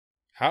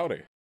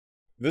Howdy.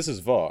 This is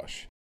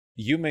Vosh.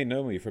 You may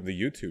know me from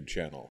the YouTube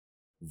channel,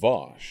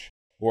 Vosh,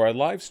 where I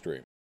live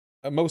stream.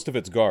 Most of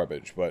it's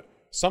garbage, but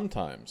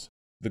sometimes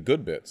the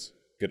good bits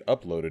get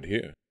uploaded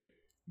here.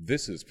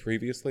 This is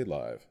Previously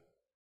Live.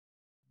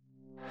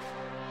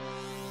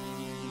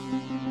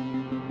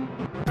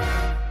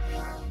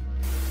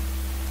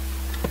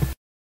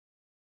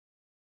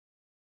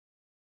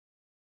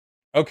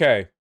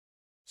 Okay,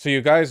 so you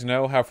guys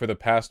know how for the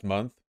past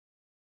month,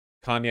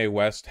 Kanye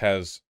West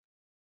has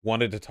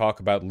wanted to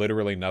talk about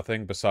literally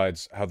nothing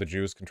besides how the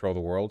Jews control the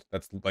world.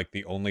 That's like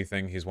the only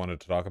thing he's wanted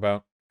to talk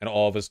about. And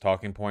all of his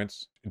talking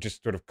points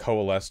just sort of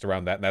coalesced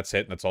around that, and that's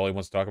it, and that's all he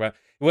wants to talk about.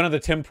 He went on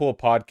the Tim Pool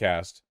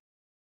podcast,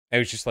 and he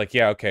was just like,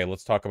 yeah, okay,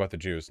 let's talk about the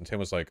Jews. And Tim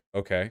was like,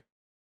 okay.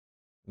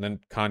 And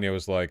then Kanye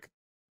was like,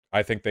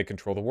 I think they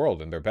control the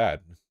world, and they're bad.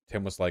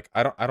 Tim was like,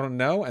 I don't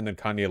know. And then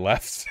Kanye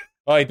left.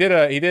 Oh,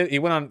 he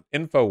went on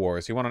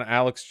InfoWars. He went on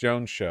Alex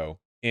Jones' show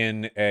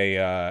in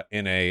a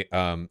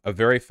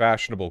very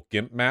fashionable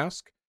GIMP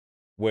mask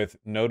with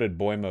noted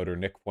boy motor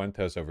Nick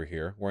Fuentes over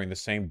here, wearing the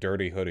same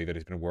dirty hoodie that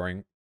he's been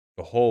wearing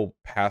the whole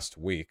past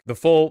week. The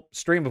full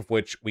stream of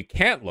which we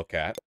can't look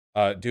at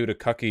due to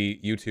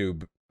cucky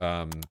YouTube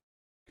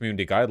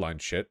community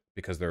guideline shit,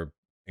 because they're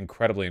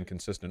incredibly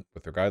inconsistent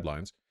with their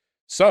guidelines.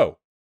 So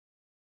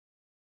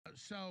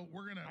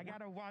we're gonna. I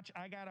gotta watch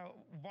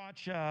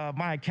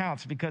my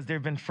accounts because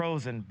they've been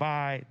frozen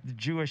by the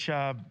Jewish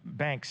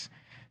banks.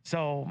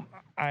 So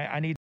I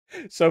need.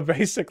 So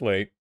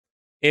basically,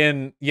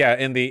 in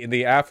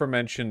the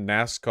aforementioned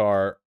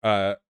NASCAR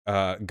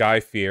Guy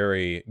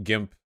Fieri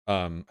GIMP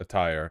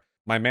attire,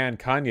 my man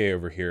Kanye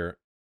over here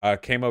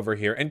came over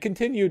here and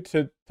continued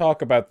to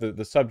talk about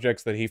the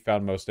subjects that he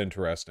found most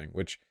interesting,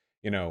 which,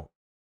 you know,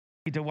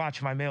 need to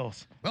watch my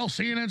meals. Well,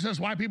 CNN says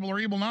white people are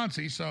evil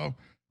Nazis, so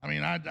I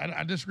mean,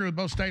 I disagree with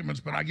both statements,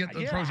 but I get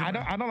the pros. I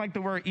don't like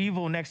the word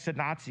evil next to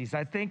Nazis.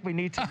 I think we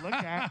need to look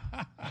at.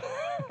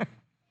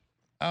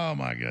 Oh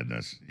my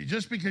goodness!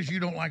 Just because you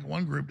don't like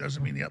one group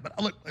doesn't mean the other.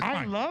 But look,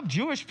 I love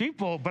Jewish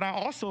people, but I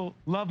also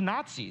love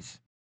Nazis.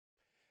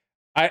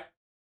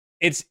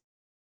 It's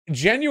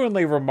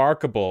genuinely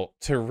remarkable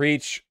to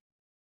reach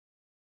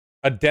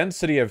a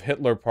density of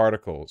Hitler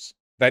particles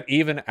that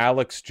even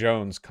Alex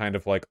Jones kind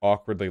of like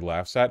awkwardly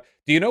laughs at.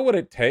 Do you know what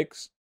it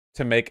takes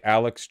to make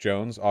Alex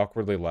Jones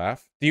awkwardly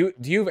laugh? Do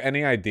you have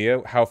any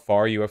idea how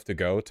far you have to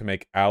go to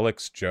make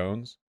Alex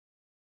Jones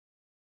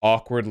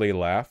awkwardly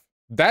laugh?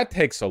 That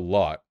takes a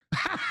lot.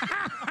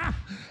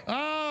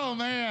 Oh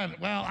man!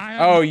 Well,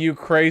 Oh, you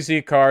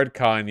crazy card,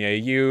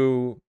 Kanye!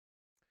 You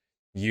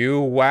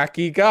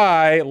wacky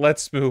guy.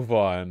 Let's move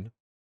on.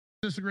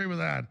 Disagree with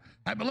that.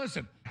 But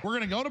listen, we're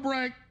gonna go to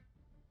break.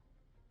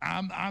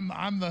 I'm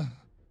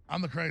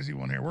the crazy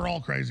one here. We're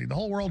all crazy. The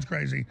whole world's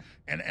crazy,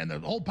 and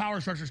the whole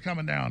power structure's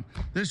coming down.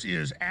 This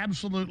is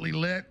absolutely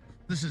lit.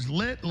 This is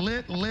lit.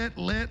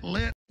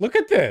 Look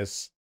at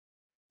this.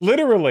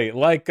 Literally,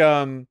 like,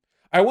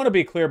 I want to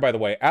be clear, by the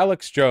way,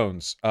 Alex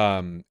Jones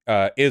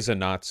is a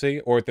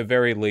Nazi, or at the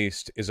very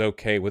least is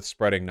okay with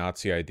spreading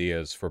Nazi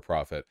ideas for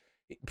profit.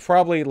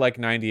 Probably like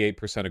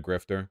 98% a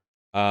grifter.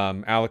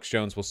 Alex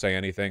Jones will say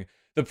anything.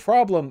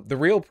 The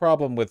real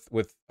problem with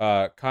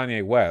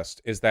Kanye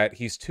West is that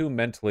he's too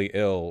mentally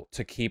ill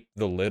to keep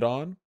the lid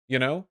on, you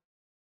know,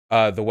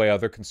 the way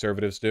other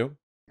conservatives do.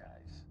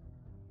 Guys,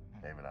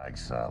 David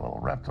Icke's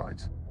little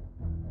reptoids.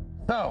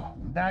 So,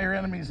 now your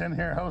enemy's in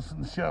here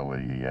hosting the show with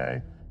you,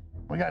 yay.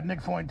 We got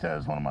Nick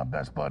Fuentes, one of my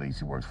best buddies.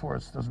 He works for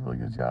us, does a really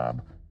good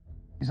job.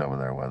 He's over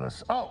there with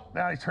us. Oh,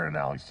 now he's turning to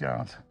Alex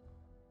Jones.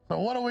 So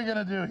what are we going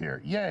to do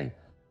here? Yay.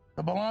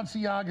 The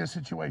Balenciaga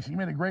situation. You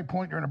made a great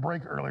point during a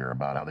break earlier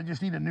about how they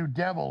just need a new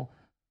devil,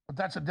 but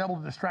that's a devil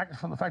to distract us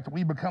from the fact that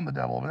we become the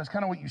devil. But that's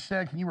kind of what you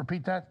said. Can you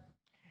repeat that?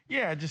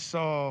 Yeah, I just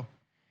saw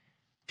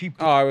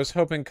people. Oh, I was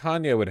hoping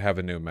Kanye would have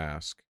a new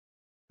mask.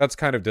 That's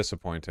kind of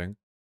disappointing.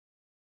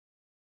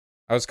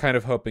 I was kind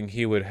of hoping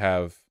he would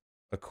have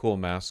a cool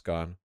mask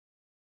on.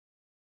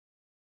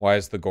 Why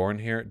is the Gorn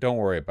here? Don't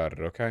worry about it,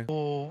 okay?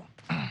 People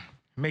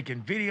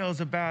making videos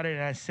about it,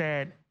 and I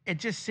said, it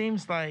just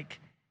seems like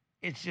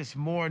it's just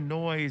more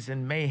noise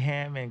and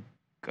mayhem and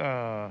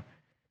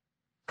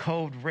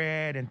code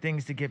red and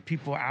things to get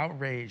people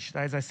outraged.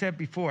 As I said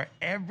before,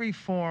 every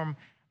form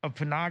of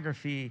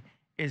pornography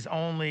is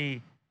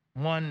only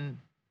 10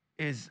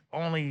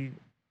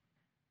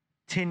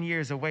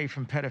 years away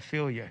from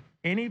pedophilia.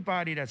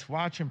 Anybody that's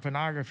watching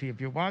pornography, if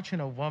you're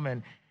watching a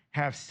woman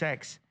have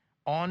sex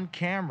on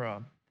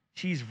camera,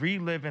 she's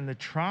reliving the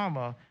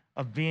trauma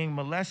of being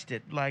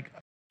molested. Like,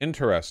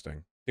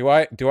 interesting. Do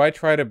I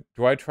try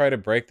to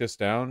break this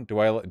down?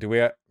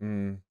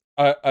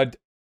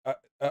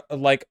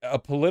 Like a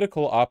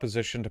political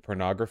opposition to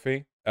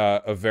pornography,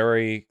 a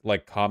very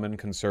like common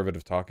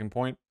conservative talking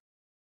point.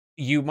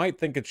 You might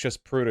think it's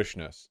just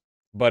prudishness,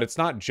 but it's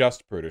not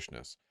just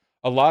prudishness.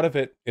 A lot of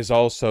it is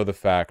also the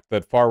fact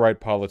that far-right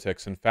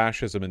politics and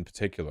fascism in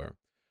particular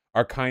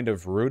are kind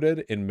of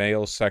rooted in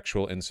male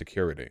sexual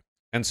insecurity.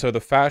 And so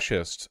the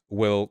fascist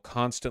will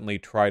constantly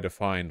try to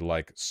find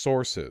like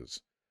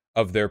sources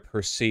of their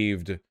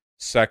perceived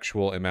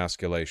sexual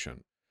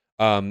emasculation.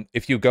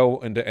 If you go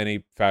into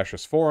any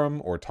fascist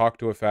forum or talk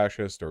to a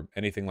fascist or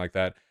anything like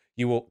that,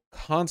 you will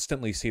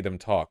constantly see them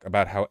talk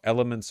about how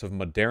elements of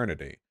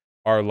modernity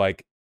are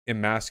like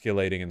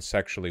emasculating and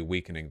sexually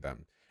weakening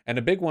them. And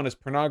a big one is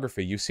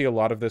pornography. You see a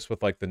lot of this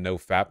with like the no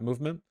fap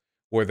movement,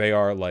 where they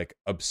are like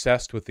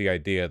obsessed with the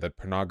idea that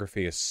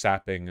pornography is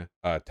sapping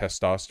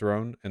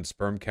testosterone and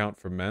sperm count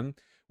for men,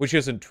 which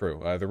isn't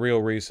true. The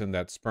real reason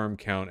that sperm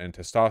count and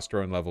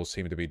testosterone levels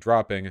seem to be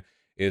dropping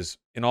is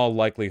in all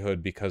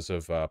likelihood because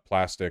of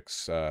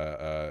plastics,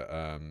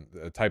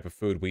 the type of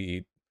food we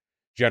eat,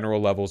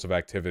 general levels of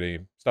activity,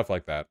 stuff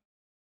like that.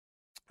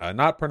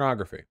 Not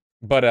pornography,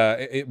 but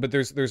but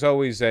there's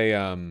always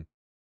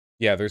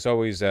there's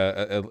always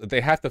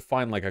they have to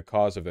find like a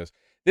cause of this.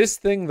 This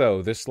thing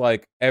though, this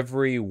like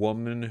every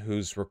woman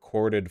who's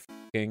recorded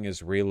fucking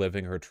is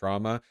reliving her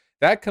trauma.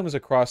 That comes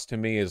across to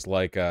me as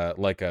like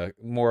a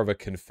more of a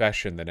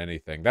confession than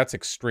anything. That's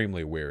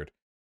extremely weird.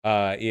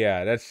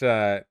 Yeah, that's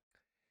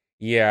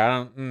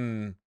yeah,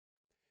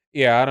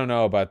 I don't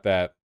know about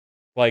that.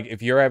 Like,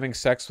 if you're having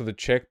sex with a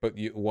chick, but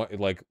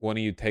like one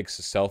of you takes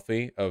a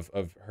selfie of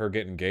her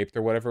getting gaped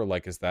or whatever,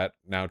 like, is that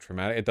now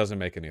traumatic? It doesn't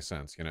make any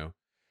sense, you know.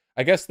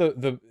 I guess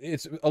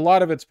it's a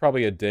lot of it's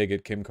probably a dig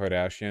at Kim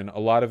Kardashian. A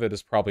lot of it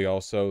is probably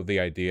also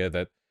the idea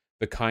that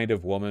the kind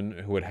of woman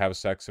who would have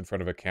sex in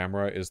front of a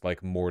camera is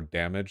like more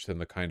damaged than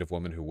the kind of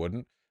woman who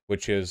wouldn't,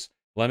 which is,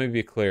 let me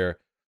be clear,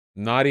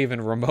 not even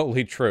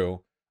remotely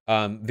true.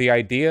 The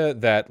idea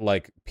that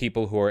like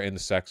people who are in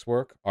sex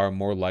work are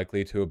more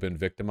likely to have been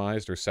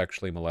victimized or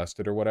sexually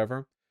molested or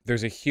whatever,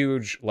 there's a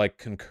huge like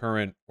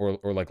concurrent or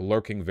like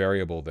lurking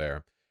variable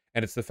there.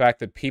 And it's the fact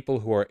that people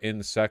who are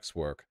in sex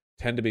work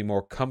tend to be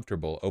more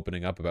comfortable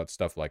opening up about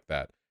stuff like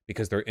that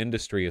because their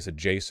industry is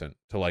adjacent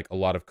to like a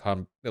lot of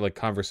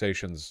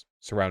conversations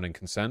surrounding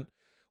consent.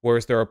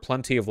 Whereas there are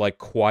plenty of like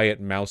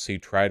quiet, mousy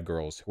trad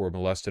girls who were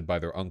molested by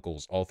their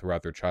uncles all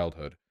throughout their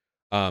childhood,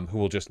 who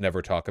will just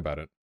never talk about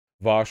it.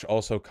 Vosh,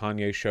 also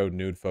Kanye showed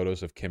nude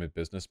photos of Kim at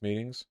business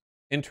meetings.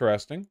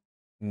 Interesting.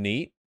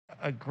 Neat.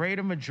 A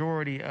greater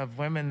majority of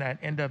women that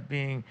end up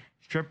being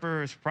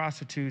strippers,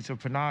 prostitutes,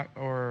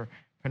 or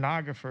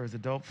pornographers,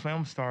 adult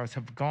film stars,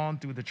 have gone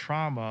through the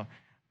trauma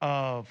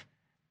of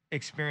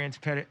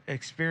experiencing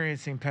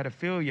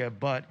pedophilia,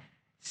 but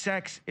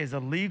sex is a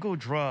legal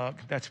drug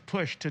that's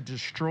pushed to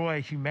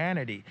destroy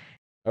humanity.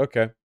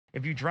 Okay.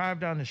 If you drive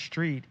down the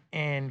street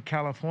in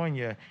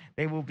California,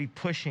 they will be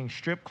pushing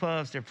strip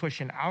clubs, they're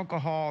pushing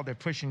alcohol, they're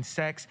pushing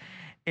sex.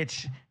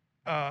 It's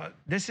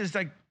this is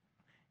like,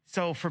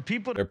 so for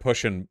people they're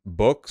pushing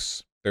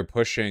books, they're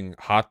pushing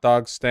hot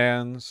dog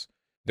stands,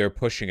 they're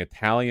pushing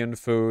Italian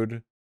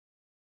food.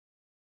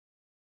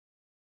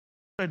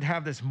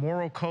 Have this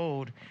moral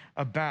code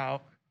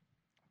about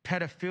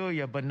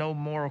pedophilia, but no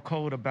moral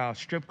code about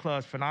strip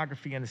clubs,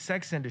 pornography, and the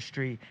sex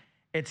industry.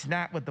 It's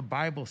not what the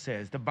Bible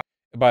says.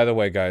 By the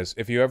way, guys,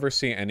 if you ever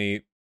see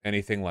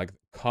anything like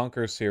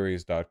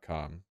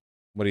conquerseries.com,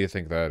 what do you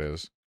think that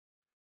is?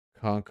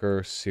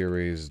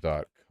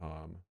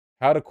 Conquerseries.com.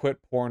 How to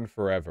quit porn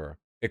forever.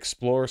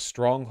 Explore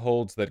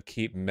strongholds that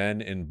keep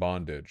men in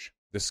bondage.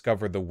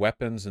 Discover the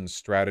weapons and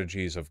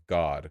strategies of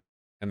God.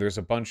 And there's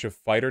a bunch of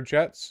fighter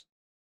jets.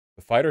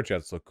 The fighter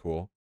jets look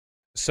cool.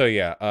 So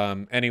yeah,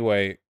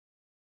 anyway,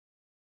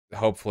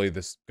 hopefully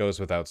this goes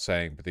without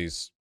saying, but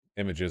these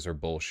images are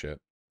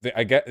bullshit.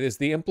 I get, is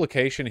the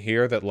implication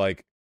here that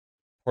like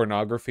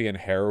pornography and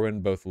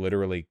heroin both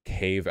literally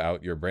cave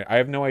out your brain? I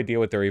have no idea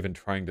what they're even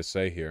trying to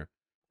say here.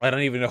 I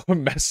don't even know what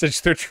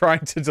message they're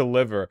trying to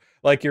deliver.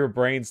 Like your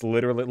brain's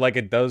literally, like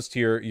it does to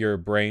your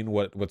brain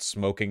what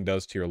smoking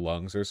does to your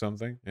lungs or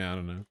something. Yeah, I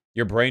don't know.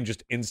 Your brain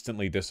just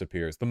instantly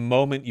disappears. The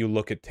moment you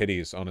look at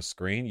titties on a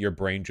screen, your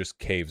brain just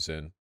caves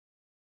in.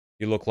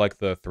 You look like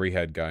the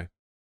three-head guy.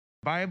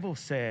 Bible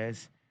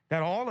says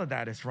that all of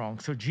that is wrong.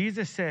 So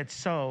Jesus said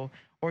so,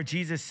 or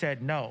Jesus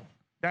said no.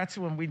 That's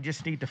when we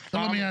just need to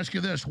follow. So let me ask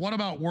you this. What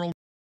about world?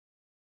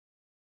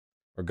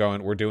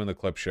 We're doing the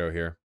clip show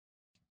here.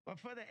 But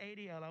for the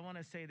ADL, I want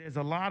to say there's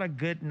a lot of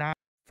good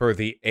For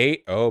the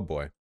oh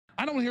boy.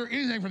 I don't hear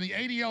anything from the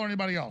ADL or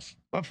anybody else.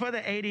 But for the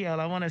ADL,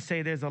 I want to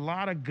say there's a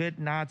lot of good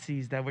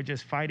Nazis that were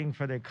just fighting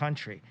for their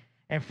country.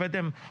 And for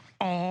them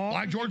all...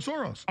 Like George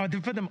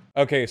Soros. For them...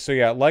 Okay, so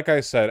yeah, like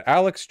I said,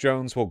 Alex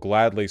Jones will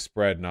gladly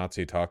spread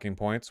Nazi talking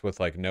points with,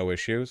 like, no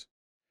issues.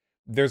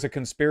 There's a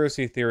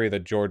conspiracy theory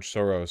that George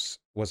Soros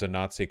was a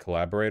Nazi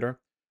collaborator.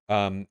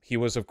 He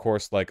was, of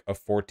course, like a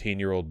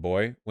 14-year-old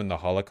boy when the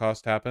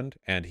Holocaust happened,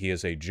 and he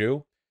is a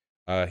Jew.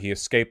 He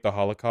escaped the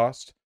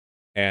Holocaust,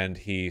 and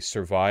he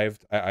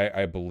survived,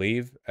 I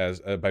believe,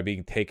 as by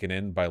being taken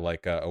in by,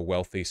 like, a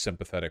wealthy,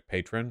 sympathetic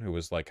patron who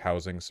was, like,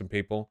 housing some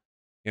people.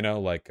 You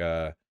know, like,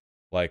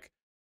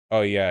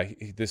 oh yeah,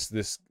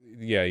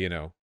 yeah, you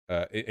know,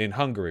 in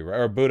Hungary, right?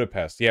 Or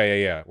Budapest.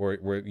 Yeah.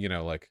 Where, you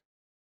know, like,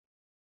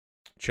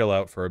 chill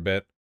out for a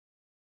bit.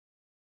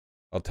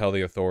 I'll tell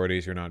the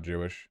authorities you're not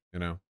Jewish, you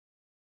know.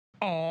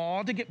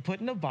 All to get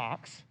put in a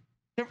box.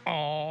 They're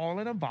all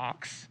in a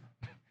box.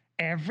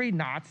 Every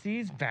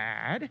Nazi's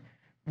bad.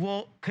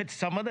 Well, could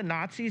some of the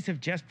Nazis have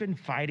just been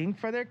fighting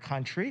for their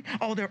country?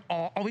 Oh, they're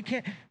all. Oh, we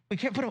can't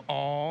put them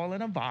all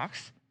in a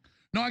box.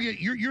 No, I get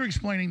you're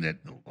explaining that,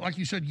 like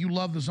you said, you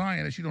love the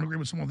Zionists. You don't agree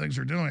with some of the things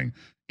they're doing,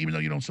 even though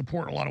you don't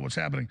support a lot of what's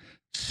happening.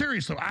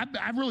 Seriously,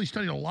 I've really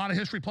studied a lot of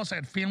history. Plus, I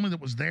had family that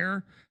was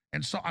there,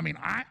 and so I mean,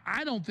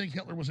 I don't think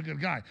Hitler was a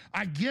good guy.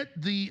 I get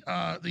the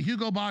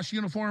Hugo Boss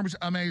uniforms,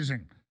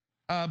 amazing.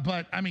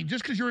 But I mean,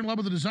 just because you're in love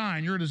with the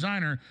design, you're a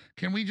designer.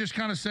 Can we just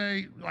kind of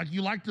say like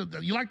you like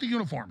the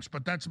uniforms,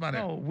 but that's about it?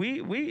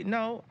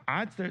 No.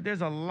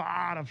 There's a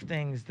lot of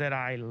things that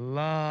I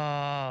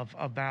love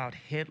about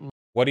Hitler.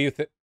 What do you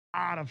think? A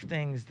lot of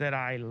things that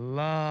I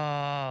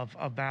love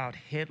about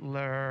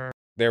Hitler.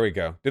 There we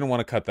go. Didn't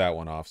want to cut that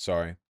one off.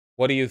 Sorry.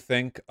 What do you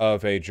think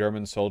of a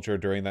German soldier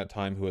during that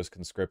time who was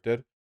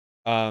conscripted?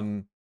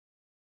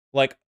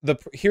 Like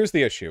here's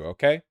the issue.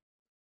 Okay.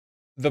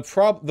 The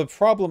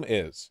problem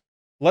is,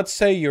 let's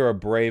say you're a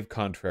brave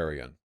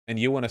contrarian and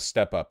you want to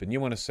step up and you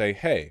want to say,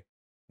 hey,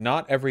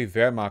 not every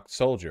Wehrmacht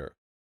soldier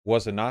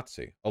was a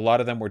Nazi. A lot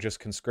of them were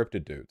just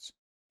conscripted dudes.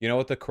 You know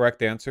what the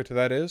correct answer to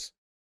that is?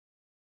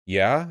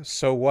 Yeah,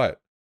 so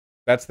what?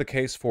 That's the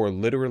case for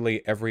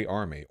literally every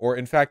army, or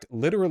in fact,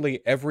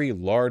 literally every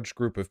large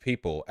group of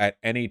people at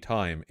any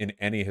time in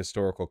any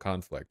historical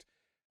conflict.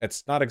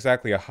 It's not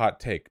exactly a hot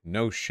take,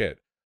 no shit.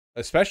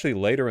 Especially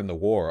later in the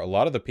war, a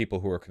lot of the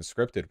people who were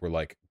conscripted were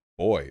like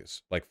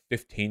boys, like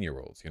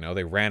 15-year-olds, you know?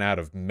 They ran out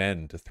of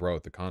men to throw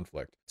at the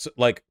conflict. So,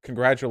 like,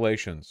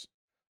 congratulations.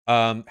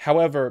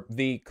 However,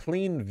 the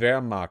clean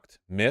Wehrmacht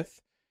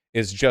myth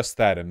is just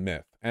that, a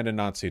myth, and a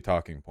Nazi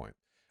talking point.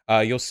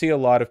 You'll see a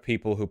lot of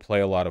people who play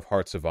a lot of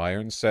Hearts of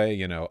Iron say,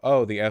 you know,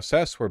 oh, the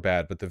SS were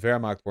bad, but the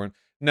Wehrmacht weren't.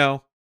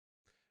 No.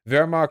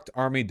 Wehrmacht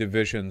army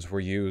divisions were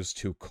used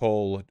to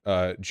cull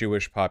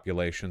Jewish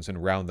populations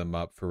and round them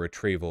up for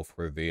retrieval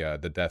for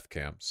the death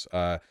camps.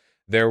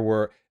 There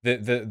were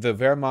the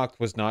Wehrmacht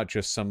was not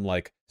just some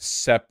like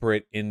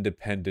separate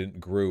independent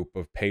group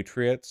of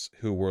patriots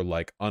who were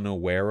like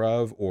unaware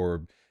of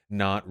or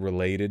not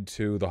related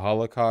to the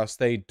Holocaust.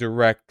 They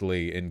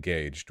directly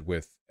engaged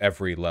with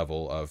every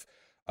level of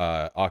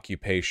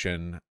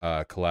occupation,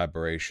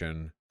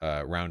 collaboration,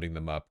 rounding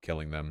them up,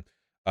 killing them.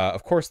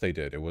 Of course they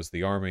did. It was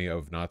the army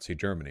of Nazi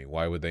Germany.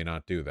 Why would they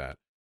not do that?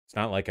 It's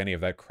not like any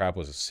of that crap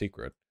was a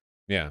secret.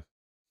 Yeah.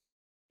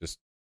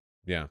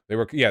 They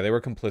were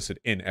complicit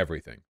in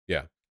everything.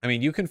 Yeah. I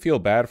mean, you can feel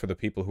bad for the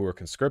people who were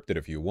conscripted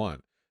if you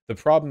want. The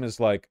problem is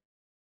like,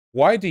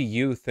 why do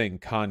you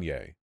think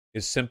Kanye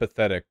is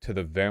sympathetic to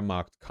the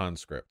Wehrmacht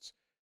conscripts?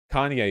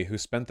 Kanye, who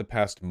spent the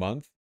past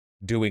month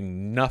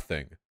doing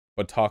nothing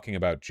but talking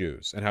about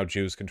Jews and how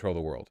Jews control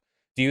the world.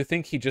 Do you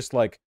think he just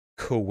like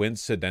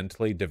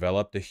coincidentally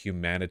developed a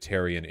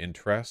humanitarian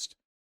interest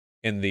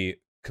in the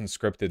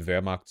conscripted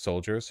Wehrmacht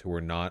soldiers who were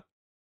not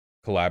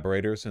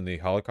collaborators in the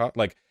Holocaust?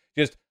 Like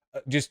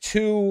just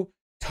two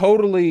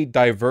totally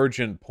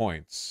divergent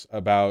points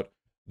about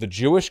the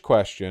Jewish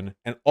question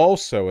and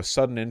also a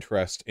sudden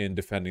interest in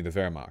defending the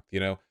Wehrmacht. You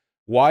know,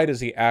 why does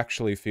he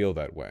actually feel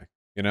that way?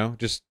 You know,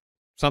 just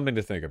something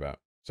to think about.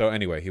 So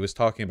anyway, he was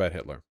talking about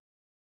Hitler.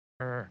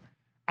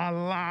 A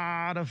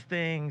lot of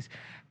things.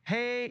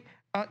 Hey,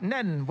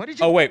 Nedden, what did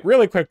you... Oh, wait,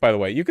 really quick, by the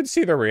way. You can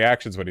see their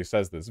reactions when he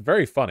says this.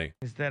 Very funny.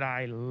 ...that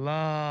I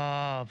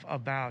love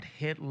about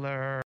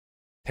Hitler.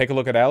 Take a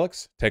look at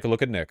Alex. Take a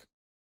look at Nick.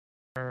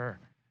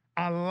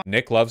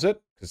 Nick loves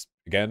it, because,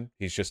 again,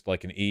 he's just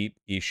like an E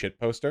shit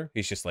poster.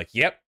 He's just like,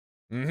 yep,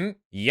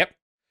 yep.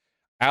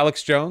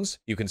 Alex Jones,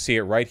 you can see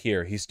it right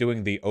here. He's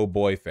doing the oh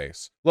boy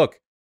face.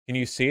 Look, can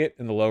you see it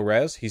in the low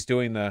res? He's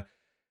doing the...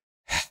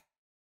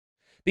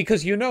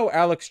 Because you know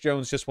Alex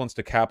Jones just wants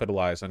to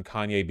capitalize on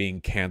Kanye being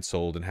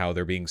canceled and how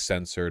they're being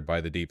censored by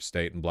the deep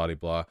state and blah, blah,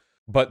 blah.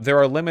 But there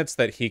are limits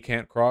that he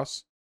can't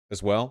cross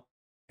as well.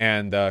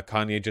 And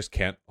Kanye just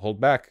can't hold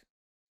back.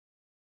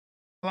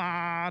 A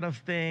lot of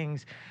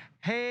things.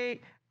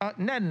 Hey,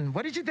 Nedden,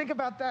 what did you think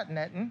about that,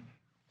 Nedden?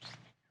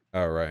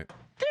 All right.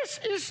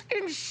 This is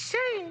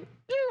insane.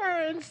 You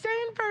are an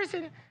insane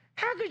person.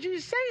 How could you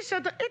say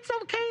something? It's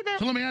okay that...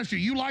 So let me ask you,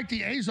 you like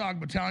the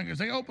Azov Battalion because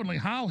they openly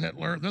howl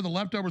Hitler. They're the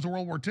leftovers of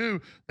World War II.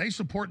 They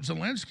support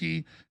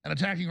Zelensky and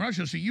attacking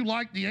Russia. So you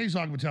like the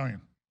Azov Battalion?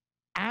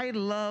 I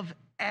love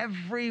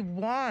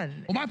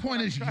everyone. Well, my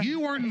point is you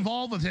weren't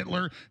involved with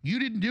Hitler. You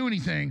didn't do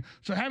anything.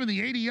 So having the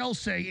ADL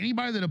say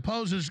anybody that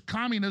opposes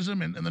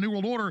communism and the New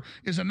World Order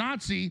is a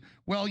Nazi,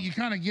 well, you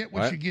kind of get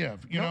what you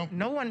give. You know,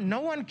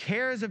 no one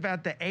cares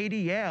about the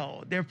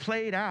ADL. They're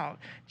played out.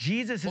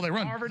 Jesus. Well,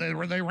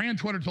 they ran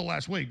Twitter till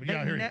last week. But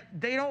yeah, I hear you.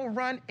 They don't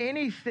run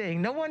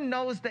anything. No one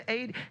knows the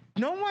AD.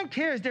 No one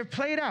cares. They're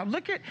played out.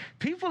 Look at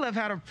people have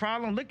had a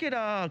problem. Look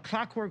at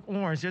Clockwork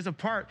Orange. There's a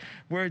part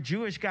where a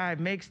Jewish guy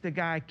makes the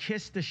guy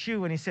kiss the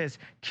shoe, and he says,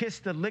 kiss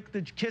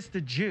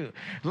the Jew.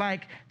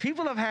 Like,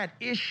 people have had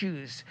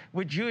issues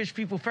with Jewish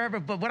people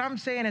forever. But what I'm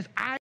saying is,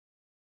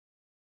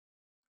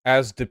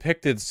 as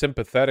depicted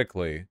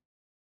sympathetically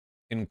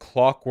in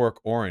Clockwork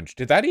Orange.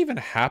 Did that even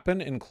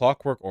happen in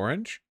Clockwork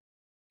Orange?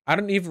 I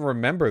don't even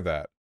remember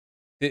that.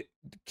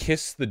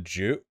 Kiss the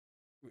Jew?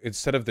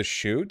 instead of the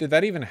shoe? Did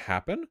that even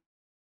happen?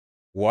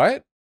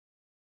 What?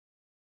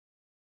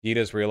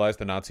 Yida's realized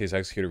the Nazis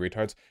executed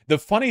retards. The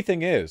funny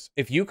thing is,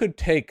 if you could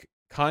take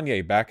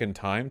Kanye back in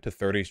time to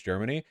 30s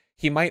Germany,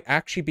 he might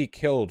actually be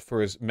killed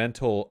for his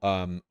mental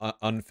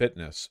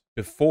unfitness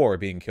before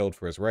being killed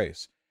for his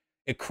race.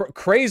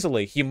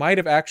 Crazily, he might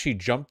have actually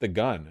jumped the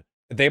gun.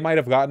 They might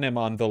have gotten him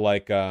on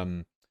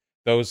the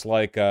those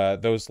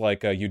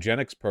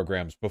eugenics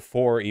programs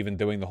before even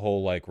doing the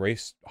whole like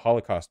race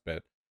Holocaust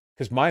bit.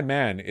 Because my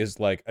man is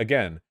like,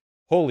 again,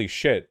 holy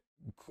shit,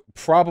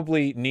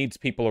 probably needs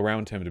people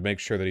around him to make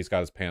sure that he's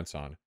got his pants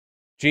on.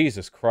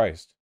 Jesus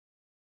Christ.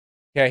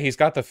 Yeah, he's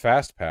got the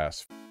fast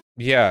pass.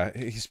 Yeah,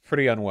 he's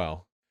pretty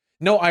unwell.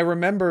 No, I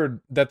remembered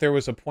that there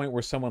was a point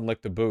where someone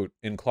licked a boot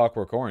in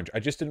Clockwork Orange. I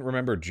just didn't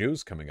remember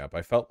Jews coming up.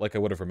 I felt like I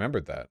would have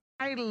remembered that.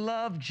 I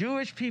love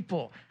Jewish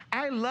people.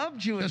 I love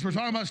Jewish As we're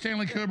talking about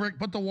Stanley Kubrick,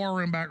 put the War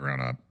Room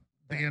background up.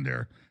 The end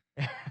there.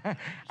 Do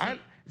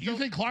you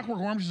think Clockwork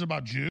Orange is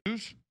about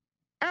Jews?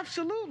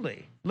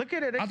 Absolutely. Look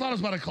at it. I thought it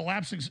was about a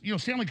collapsing... You know,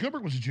 Stanley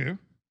Kubrick was a Jew.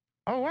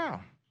 Oh,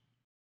 wow.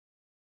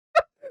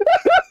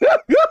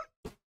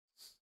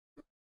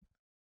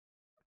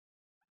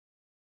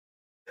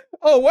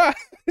 Oh, wow.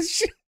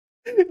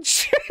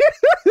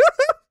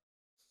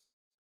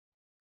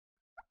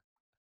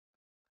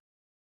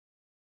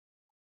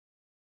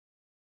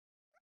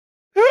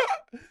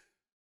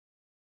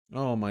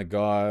 Oh my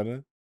god.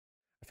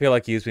 I feel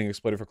like he's being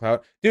exploited for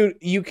clout. Dude,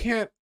 you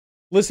can't...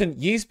 Listen,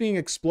 Ye's being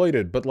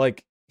exploited, but,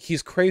 like,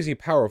 he's crazy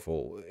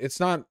powerful. It's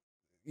not...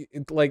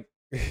 Like...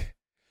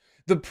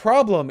 The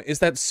problem is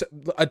that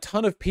a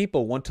ton of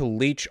people want to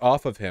leech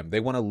off of him. They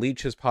want to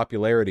leech his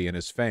popularity and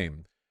his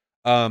fame.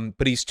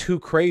 But he's too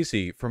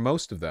crazy for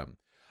most of them.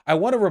 I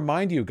want to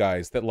remind you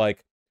guys that,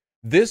 like,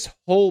 this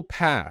whole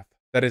path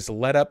that has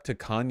led up to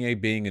Kanye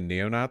being a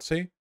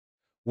neo-Nazi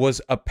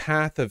was a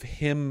path of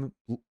him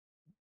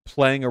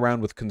playing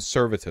around with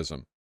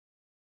conservatism.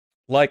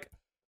 Like,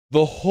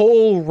 the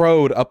whole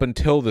road up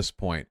until this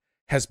point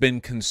has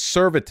been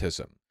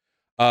conservatism.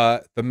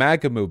 The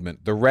MAGA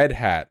movement, the Red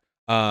Hat,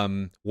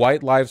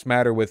 White Lives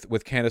Matter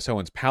with Candace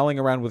Owens, palling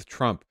around with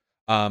Trump,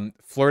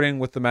 flirting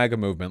with the MAGA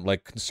movement,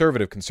 like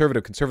conservative.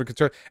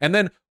 And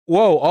then,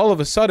 whoa, all of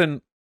a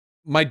sudden,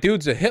 my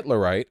dude's a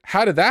Hitlerite.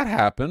 How did that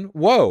happen?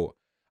 Whoa.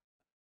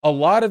 A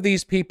lot of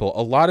these people,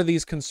 a lot of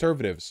these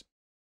conservatives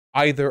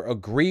either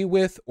agree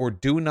with or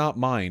do not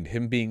mind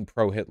him being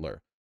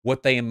pro-Hitler.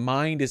 What they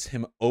mind is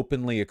him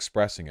openly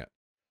expressing it.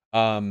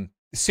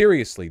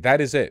 Seriously,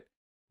 that is it.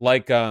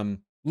 Like,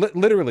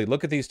 literally,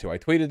 look at these two. I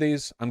tweeted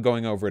these. I'm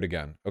going over it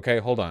again. Okay,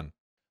 hold on.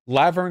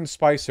 Laverne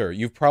Spicer,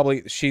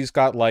 she's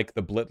got like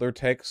the Blitler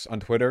takes on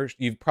Twitter.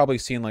 You've probably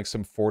seen like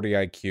some 40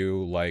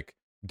 IQ, like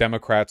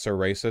Democrats are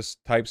racist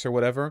types or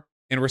whatever.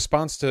 In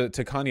response to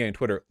Kanye on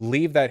Twitter,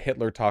 leave that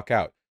Hitler talk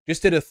out.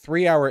 Just did a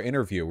 3-hour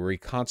interview where he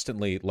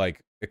constantly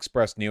like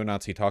expressed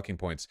neo-Nazi talking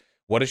points.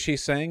 What is she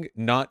saying?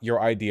 Not your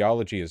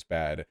ideology is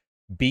bad.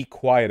 Be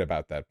quiet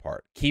about that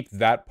part. Keep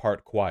that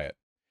part quiet.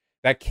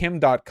 That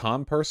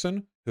Kim.com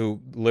person,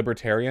 who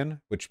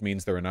libertarian, which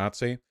means they're a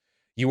Nazi,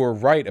 you were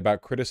right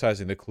about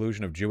criticizing the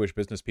collusion of Jewish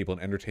business people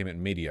in entertainment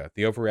and media.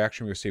 The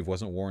overreaction we received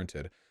wasn't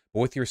warranted. But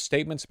with your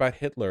statements about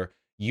Hitler,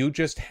 you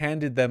just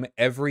handed them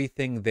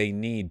everything they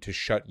need to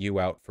shut you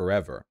out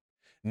forever.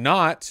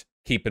 Not,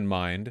 keep in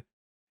mind,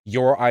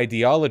 your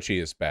ideology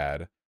is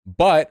bad,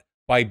 but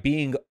by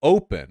being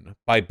open,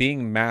 by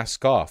being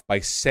mask off, by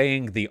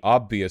saying the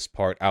obvious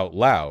part out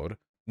loud,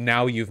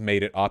 now you've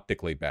made it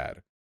optically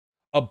bad.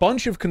 A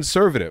bunch of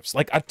conservatives,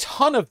 like a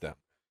ton of them,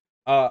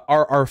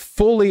 are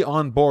fully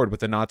on board with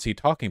the Nazi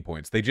talking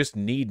points. They just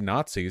need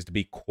Nazis to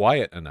be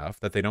quiet enough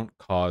that they don't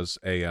cause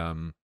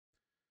a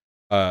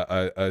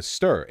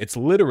stir. It's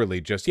literally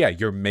just, yeah,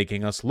 you're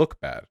making us look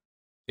bad.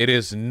 It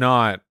is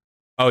not.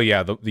 Oh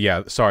yeah,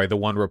 the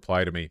one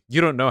reply to me. You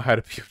don't know how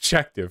to be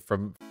objective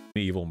from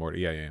Evil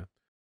Morty. Yeah.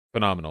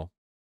 Phenomenal.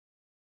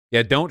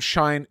 Yeah, don't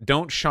shine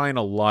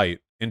a light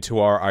into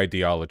our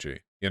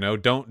ideology. You know,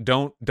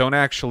 don't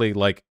actually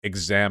like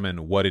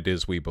examine what it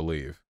is we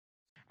believe.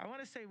 I want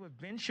to say with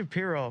Ben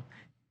Shapiro,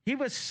 he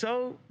was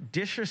so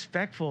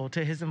disrespectful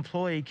to his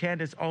employee,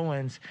 Candace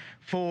Owens,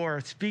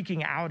 for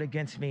speaking out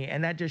against me.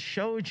 And that just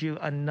showed you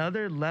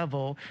another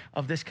level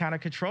of this kind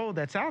of control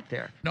that's out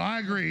there. No, I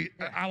agree.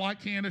 I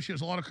like Candace. She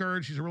has a lot of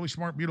courage. She's a really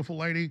smart, beautiful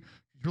lady.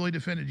 She's really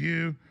defended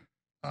you.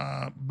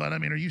 But, I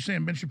mean, are you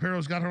saying Ben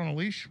Shapiro's got her on a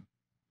leash?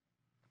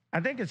 I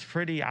think it's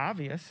pretty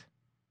obvious.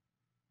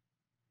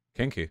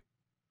 Kinky.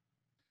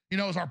 You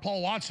know, as our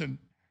Paul Watson,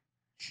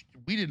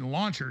 we didn't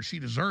launch her. She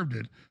deserved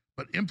it.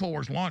 But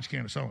InfoWars launched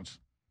Candace Owens.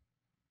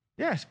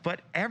 Yes,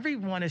 but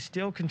everyone is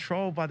still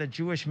controlled by the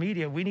Jewish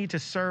media. We need to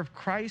serve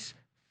Christ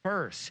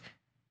first.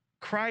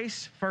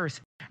 Christ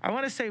first. I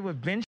want to say with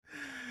Ben...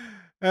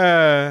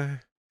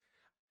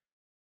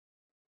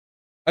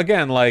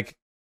 Again, like,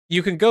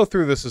 you can go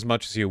through this as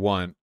much as you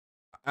want.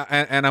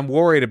 And I'm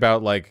worried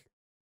about, like,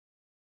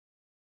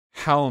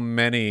 how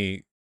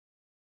many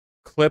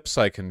clips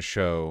I can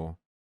show.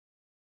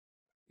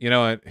 You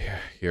know what?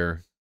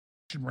 Here.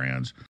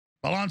 Brands.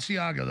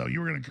 Balenciaga, though, you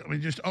were going to, I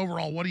mean, just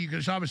overall, what do you,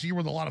 because obviously you were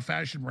with a lot of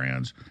fashion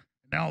brands.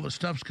 Now all the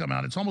stuff's come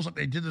out. It's almost like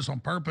they did this on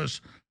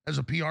purpose as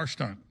a PR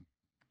stunt.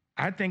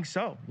 I think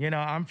so. You know,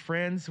 I'm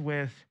friends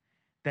with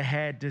the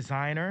head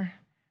designer,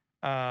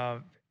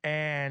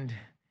 and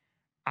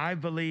I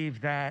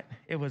believe that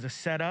it was a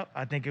setup.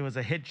 I think it was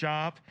a hit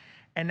job.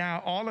 And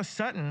now all of a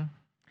sudden,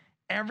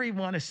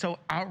 everyone is so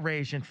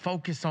outraged and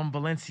focused on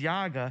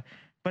Balenciaga,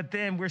 but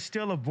then we're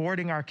still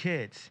aborting our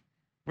kids.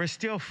 We're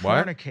still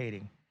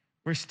fornicating.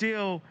 We're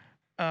still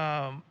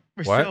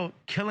still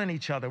killing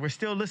each other. We're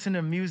still listening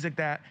to music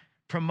that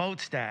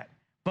promotes that.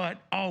 But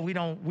we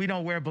don't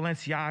wear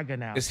Balenciaga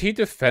now. Is he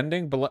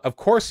defending? Of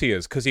course he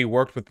is, because he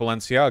worked with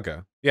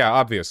Balenciaga. Yeah,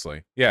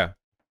 obviously. Yeah,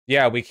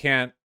 we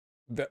can't.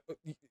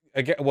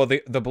 Again, well,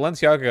 the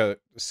Balenciaga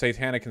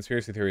satanic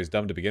conspiracy theory is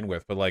dumb to begin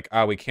with, but like,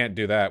 we can't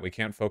do that. We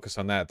can't focus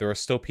on that. There are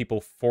still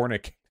people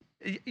fornicating.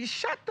 You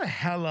shut the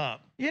hell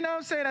up. You know what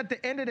I'm saying? At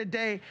the end of the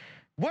day,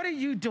 what are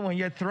you doing?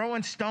 You're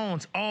throwing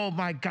stones. Oh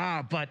my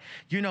God! But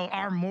you know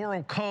our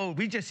moral code.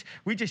 We just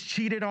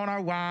cheated on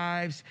our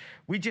wives.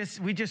 We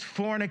just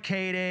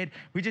fornicated.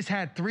 We just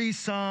had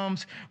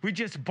threesomes. We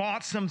just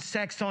bought some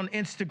sex on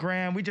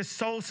Instagram. We just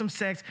sold some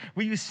sex.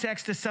 We use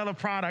sex to sell a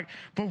product.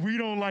 But we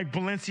don't like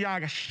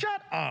Balenciaga.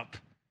 Shut up.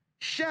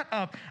 Shut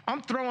up.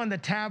 I'm throwing the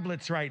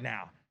tablets right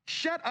now.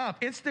 Shut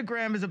up.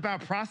 Instagram is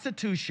about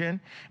prostitution,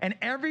 and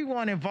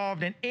everyone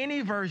involved in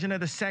any version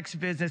of the sex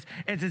business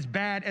is as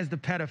bad as the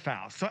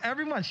pedophiles. So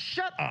everyone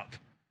shut up.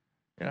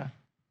 Yeah.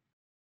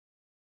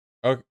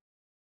 Okay.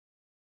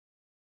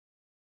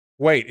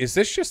 Wait, is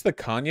this just the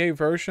Kanye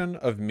version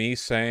of me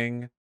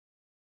saying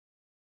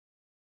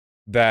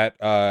that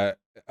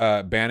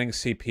banning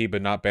CP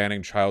but not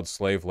banning child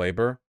slave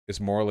labor is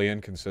morally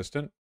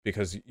inconsistent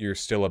because you're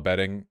still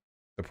abetting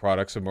the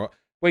products of moral?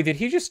 Wait, did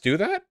he just do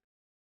that?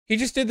 He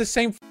just did the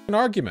same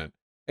argument,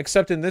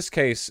 except in this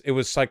case, it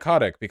was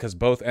psychotic because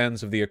both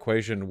ends of the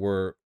equation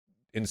were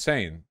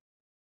insane.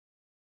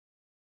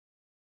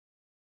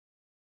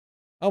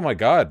 Oh my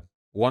God.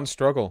 One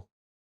struggle.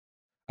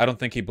 I don't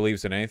think he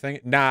believes in anything.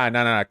 Nah.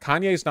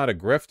 Kanye's not a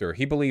grifter.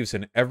 He believes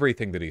in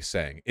everything that he's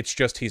saying. It's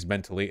just he's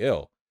mentally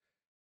ill.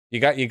 You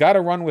got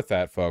to run with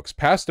that, folks.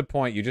 Past the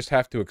point, you just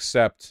have to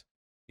accept,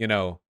 you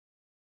know,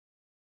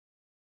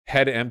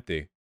 head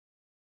empty.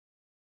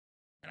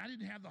 And I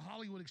didn't have the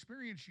Hollywood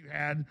experience you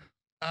had.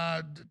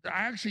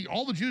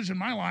 All the Jews in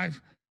my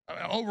life,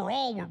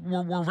 overall,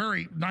 were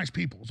very nice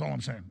people. Is all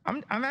I'm saying.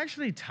 I'm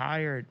actually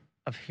tired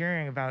of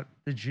hearing about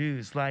the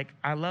Jews. Like,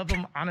 I love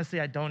them.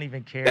 Honestly, I don't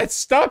even care. Let's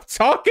stop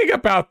talking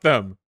about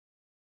them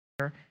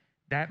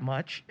that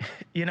much,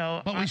 you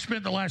know. But we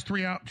spent the last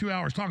 2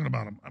 hours talking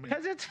about them. I mean,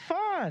 because it's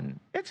fun.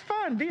 It's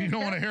fun. You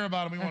don't want to hear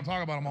about them. You want to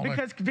talk about them all day.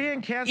 Because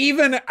being canceled.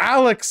 Even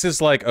Alex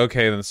is like,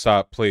 okay, then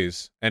stop,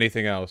 please.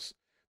 Anything else?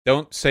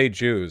 Don't say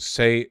Jews.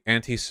 Say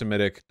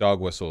anti-Semitic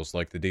dog whistles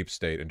like the Deep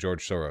State and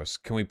George Soros.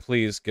 Can we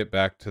please get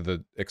back to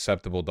the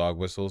acceptable dog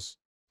whistles,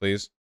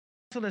 please?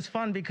 So it's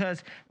fun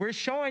because we're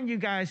showing you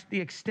guys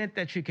the extent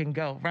that you can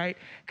go, right?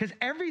 Because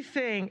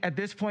everything at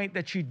this point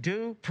that you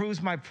do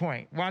proves my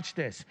point. Watch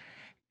this.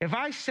 If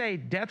I say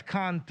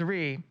DEFCON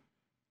 3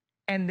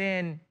 and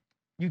then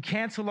you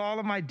cancel all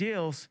of my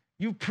deals,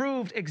 you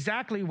proved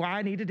exactly why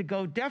I needed to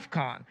go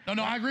DEFCON.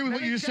 No, I agree with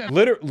what you just said.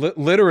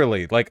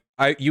 Literally, like,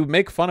 you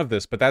make fun of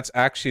this, but that's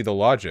actually the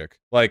logic.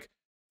 Like,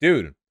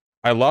 dude,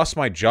 I lost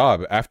my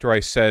job after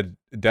I said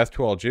death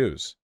to all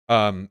Jews.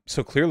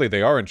 So clearly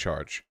they are in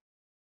charge.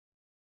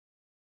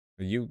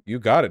 You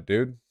got it,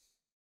 dude.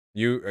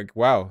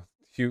 Wow,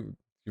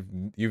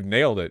 you've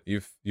nailed it.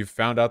 You've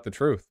found out the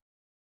truth.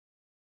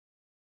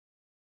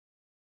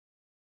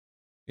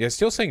 Yeah,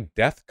 still saying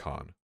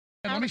DEFCON.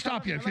 Let me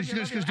stop you, because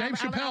Dave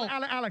Chappelle.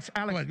 Alex,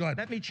 go ahead.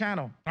 Let me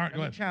channel. All right,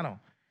 go ahead. Channel.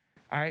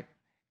 All right.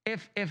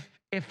 If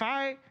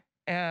I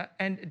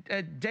and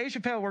Dave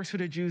Chappelle works for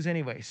the Jews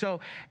anyway. So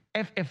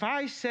if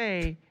I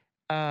say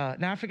now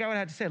I forgot what I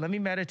had to say. Let me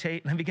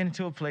meditate. Let me get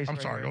into a place. I'm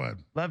sorry. Go ahead.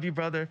 Love you,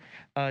 brother.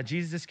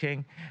 Jesus is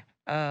king.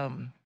 Because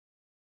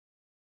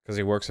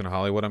he works in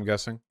Hollywood, I'm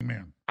guessing.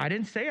 Man, I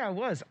didn't say I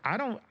was. I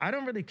don't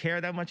really care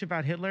that much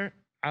about Hitler.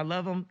 I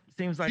love him.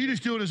 Seems like you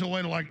just do it as a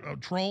way to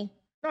like troll.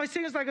 No, he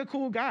seems like a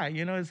cool guy.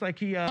 You know, it's like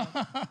he,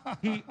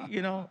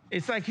 you know,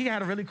 it's like he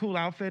had a really cool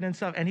outfit and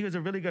stuff, and he was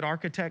a really good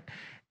architect.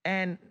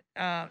 And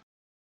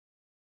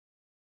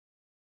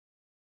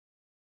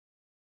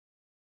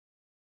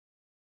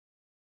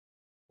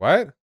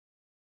what?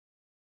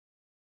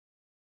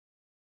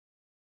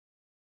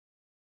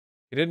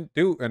 He didn't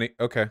do any.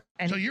 Okay.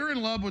 And so you're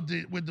in love with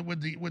the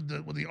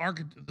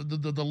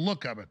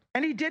look of it.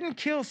 And he didn't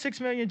kill 6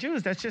 million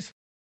Jews. That's just.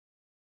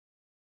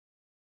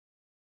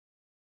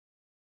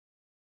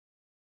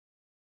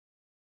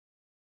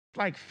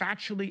 Like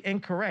factually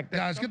incorrect.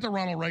 Guys, get the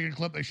Ronald Reagan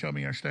clip they showed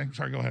me yesterday.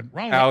 Sorry, go ahead.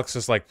 Alex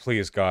is like,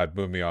 please, God,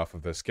 move me off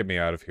of this. Get me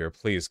out of here.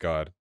 Please,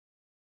 God.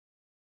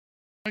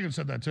 Reagan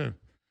said that too.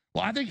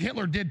 Well, I think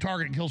Hitler did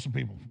target and kill some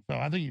people. So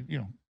I think, you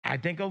know. I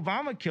think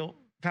Obama killed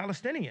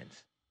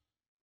Palestinians.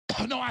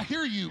 No, I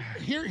hear you.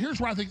 Here's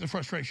where I think the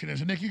frustration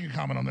is. And Nick, you can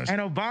comment on this. And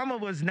Obama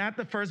was not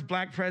the first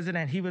black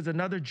president. He was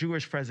another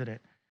Jewish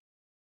president.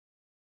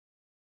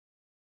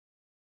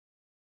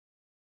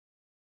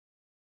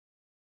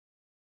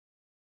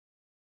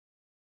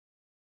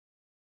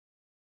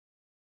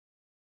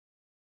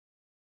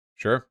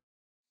 Sure.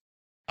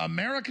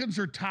 Americans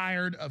are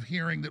tired of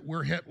hearing that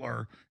we're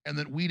Hitler and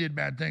that we did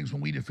bad things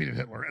when we defeated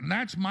Hitler. And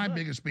that's my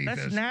biggest beef.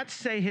 Let's not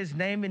say his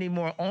name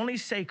anymore. Only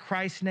say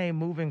Christ's name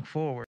moving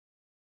forward.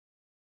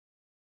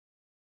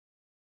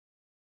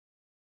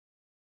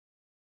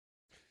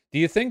 Do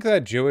you think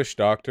that Jewish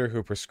doctor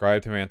who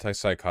prescribed him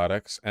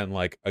antipsychotics and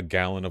like a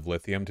gallon of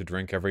lithium to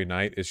drink every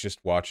night is just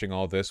watching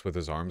all this with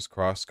his arms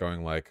crossed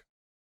going like,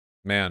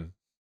 man,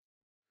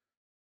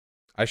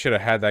 I should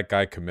have had that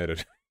guy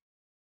committed.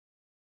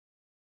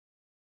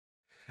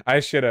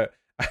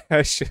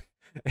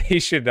 He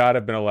should not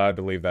have been allowed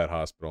to leave that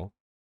hospital.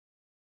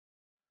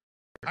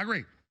 I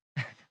agree.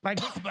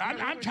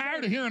 I'm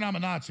tired of hearing I'm a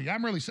Nazi.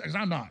 I'm really, because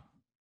I'm not.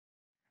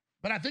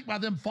 But I think by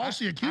them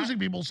falsely accusing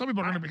people, some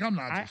people are going to become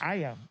Nazis. I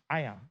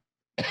am.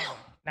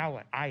 Now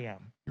what? I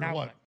am. You're now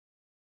what?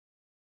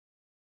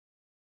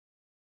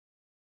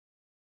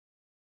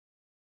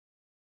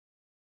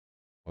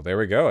 Well, there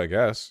we go, I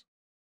guess.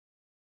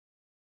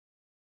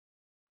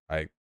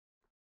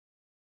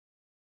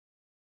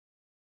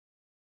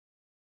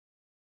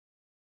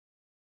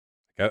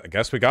 I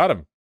guess we got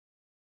him.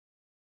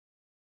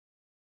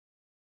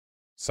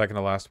 Second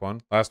to last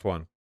one. Last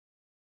one.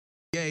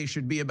 Ye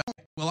should be about.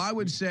 Well, I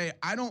would say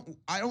I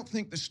don't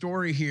think the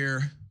story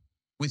here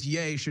with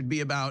Ye should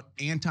be about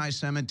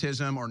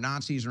anti-Semitism or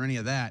Nazis or any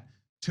of that.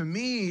 To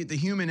me, the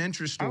human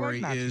interest story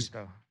Nazis,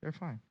 though. They're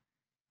fine.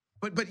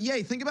 But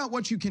Ye, think about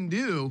what you can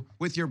do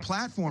with your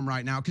platform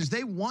right now, because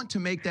they want to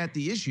make that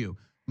the issue.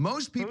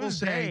 Most people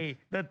say,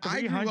 the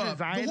I grew up,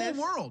 the Zionists?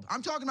 whole world.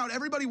 I'm talking about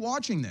everybody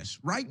watching this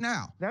right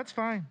now. That's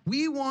fine.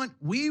 We want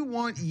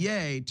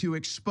Ye to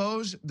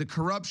expose the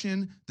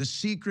corruption, the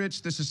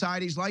secrets, the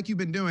societies like you've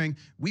been doing.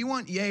 We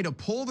want Ye to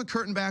pull the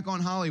curtain back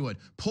on Hollywood,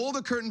 pull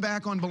the curtain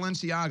back on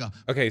Balenciaga.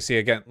 Okay, see,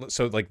 again,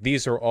 so like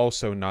these are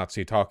also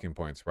Nazi talking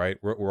points, right?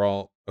 We're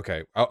all,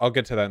 okay, I'll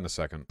get to that in a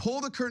second.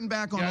 Pull the curtain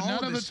back on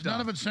all of this stuff.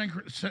 None of it's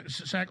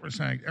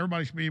sacrosanct.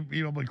 Everybody should be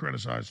able to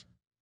criticize.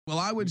 Well,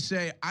 I would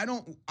say I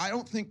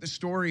don't think the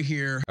story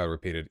here.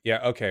 Repeated. Yeah.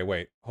 Okay.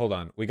 Wait. Hold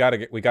on. We gotta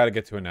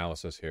get to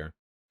analysis here.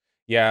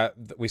 Yeah,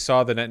 we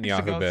saw the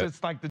Netanyahu bit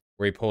it's like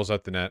where he pulls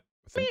out the net.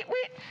 Okay.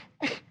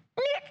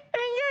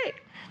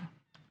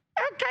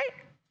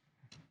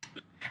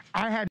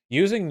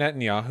 Using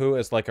Netanyahu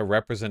as like a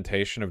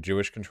representation of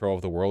Jewish control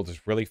of the world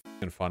is really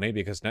fucking funny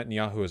because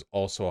Netanyahu is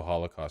also a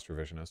Holocaust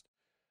revisionist.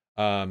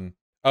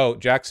 Oh,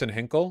 Jackson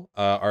Hinkle,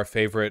 our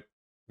favorite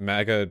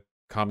MAGA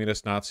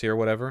communist Nazi or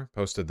whatever,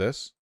 posted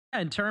this.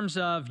 In terms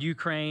of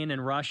Ukraine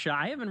and Russia,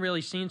 I haven't really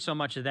seen so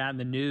much of that in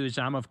the news.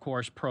 I'm, of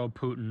course,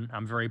 pro-Putin.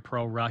 I'm very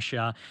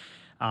pro-Russia.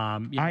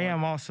 I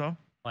am also.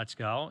 Let's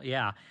go.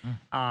 Yeah.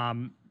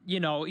 You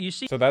know, you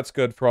see. So that's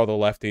good for all the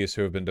lefties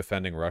who have been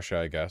defending Russia,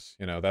 I guess.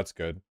 You know, that's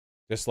good.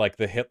 Just like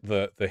the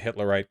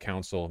Hitlerite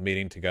Council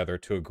meeting together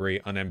to agree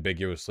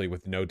unambiguously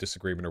with no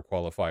disagreement or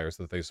qualifiers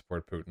that they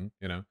support Putin,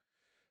 you know?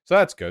 So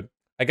that's good.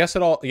 I guess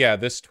it all, yeah,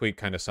 this tweet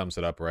kind of sums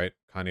it up, right?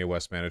 Kanye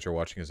West manager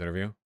watching his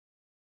interview.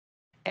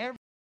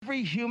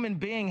 Every human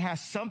being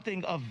has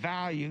something of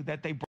value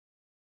that they bring,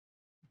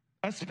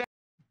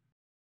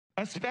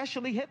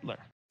 especially Hitler.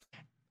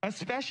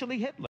 Especially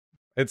Hitler.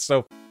 It's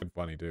so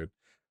funny, dude.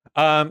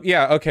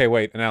 Yeah, okay,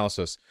 wait,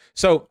 analysis.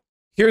 So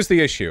here's the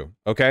issue,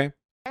 okay?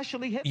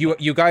 Especially Hitler.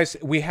 You guys,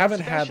 we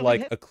haven't had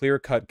like a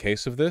clear-cut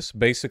case of this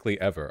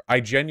basically ever. I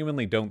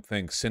genuinely don't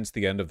think since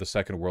the end of the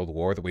Second World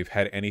War that we've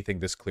had anything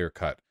this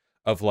clear-cut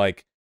of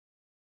like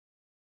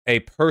a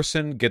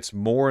person gets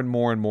more and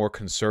more and more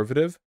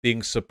conservative,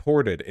 being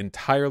supported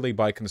entirely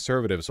by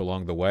conservatives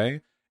along the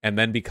way, and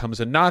then becomes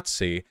a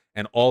Nazi,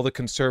 and all the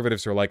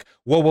conservatives are like,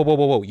 whoa, whoa, whoa,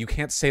 whoa, whoa, you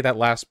can't say that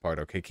last part,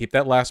 okay? Keep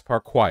that last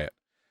part quiet.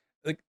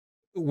 Like,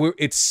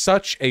 it's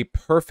such a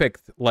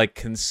perfect, like,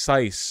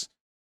 concise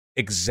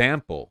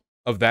example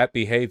of that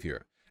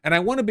behavior. And I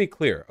want to be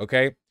clear,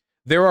 okay?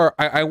 There are,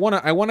 I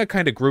want to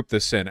kind of group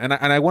this in, and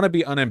I want to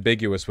be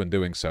unambiguous when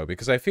doing so,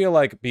 because I feel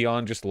like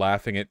beyond just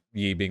laughing at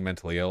Ye being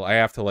mentally ill, I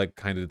have to like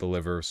kind of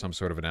deliver some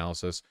sort of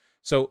analysis.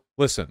 So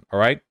listen, all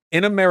right?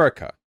 In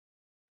America,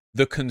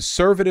 the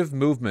conservative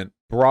movement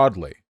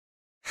broadly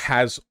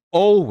has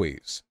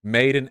always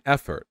made an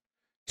effort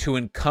to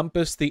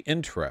encompass the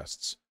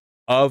interests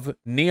of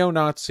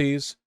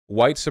neo-Nazis,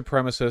 white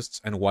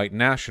supremacists, and white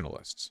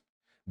nationalists.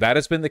 That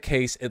has been the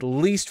case at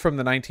least from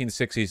the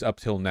 1960s up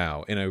till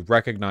now in a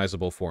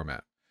recognizable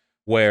format,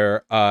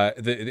 where,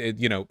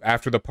 you know,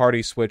 after the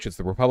party switch, it's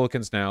the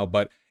Republicans now,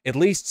 but at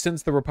least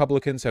since the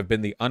Republicans have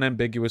been the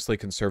unambiguously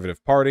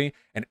conservative party,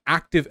 an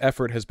active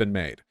effort has been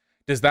made.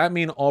 Does that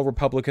mean all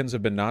Republicans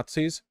have been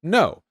Nazis?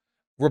 No.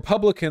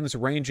 Republicans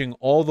ranging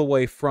all the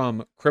way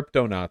from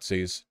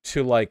crypto-Nazis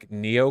to, like,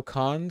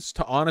 neocons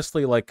to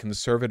honestly, like,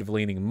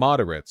 conservative-leaning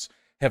moderates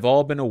have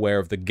all been aware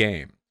of the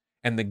game.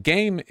 And the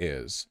game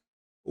is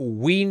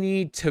we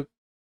need to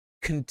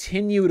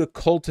continue to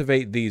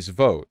cultivate these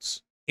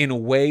votes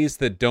in ways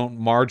that don't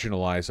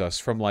marginalize us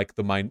from like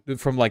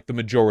the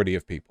majority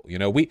of people. You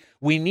know, we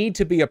need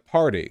to be a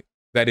party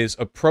that is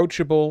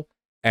approachable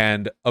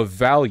and of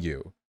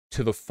value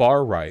to the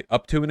far right,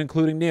 up to and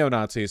including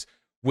neo-Nazis,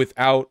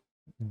 without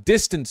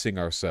distancing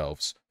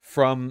ourselves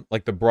from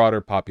like the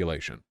broader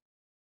population.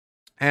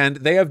 And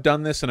they have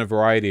done this in a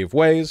variety of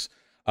ways.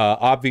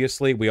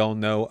 Obviously, we all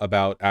know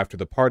about after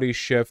the party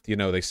shift, you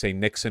know, they say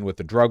Nixon with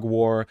the drug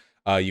war.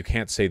 You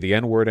can't say the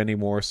N-word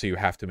anymore, so you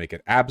have to make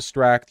it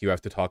abstract. You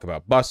have to talk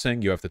about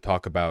busing. You have to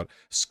talk about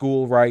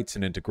school rights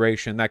and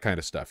integration, that kind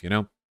of stuff, you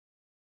know?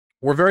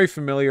 We're very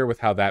familiar with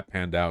how that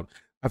panned out.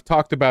 I've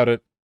talked about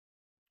it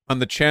on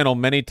the channel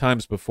many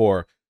times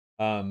before.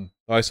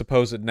 I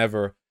suppose it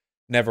never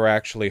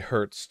actually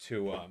hurts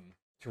to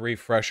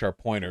refresh our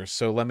pointers,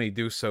 so let me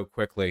do so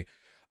quickly.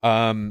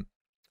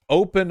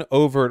 Open,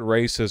 overt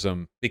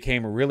racism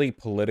became really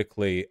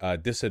politically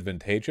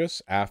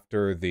disadvantageous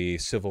after the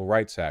Civil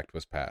Rights Act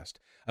was passed.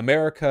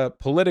 America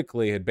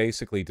politically had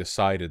basically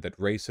decided that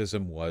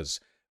racism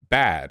was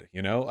bad,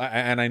 you know?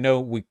 And I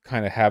know we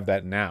kind of have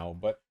that now,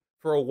 but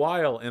for a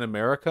while in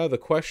America, the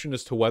question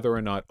as to whether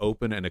or not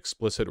open and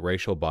explicit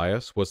racial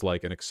bias was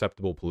like an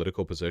acceptable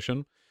political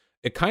position,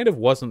 it kind of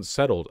wasn't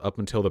settled up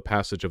until the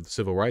passage of the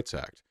Civil Rights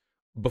Act.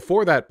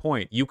 Before that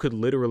point, you could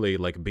literally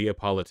like be a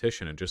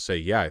politician and just say,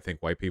 yeah, I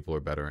think white people are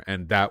better.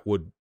 And that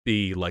would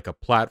be like a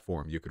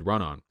platform you could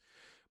run on.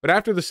 But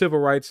after the Civil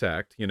Rights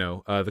Act, you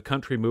know, the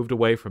country moved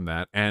away from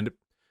that. And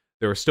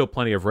there are still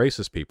plenty of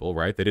racist people,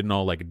 right? They didn't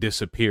all like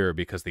disappear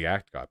because the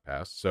act got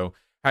passed. So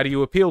how do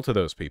you appeal to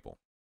those people?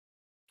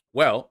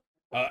 Well,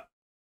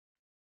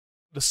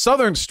 the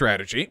Southern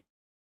strategy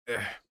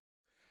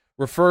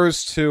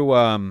refers to,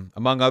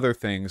 among other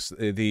things,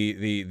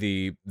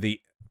 the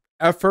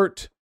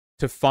effort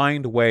to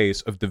find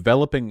ways of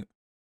developing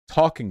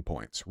talking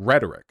points,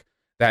 rhetoric,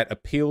 that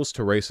appeals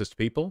to racist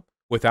people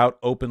without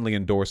openly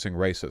endorsing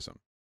racism,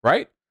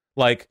 right?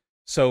 Like,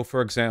 so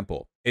for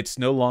example, it's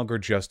no longer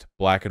just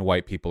black and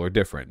white people are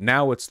different.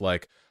 Now it's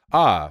like,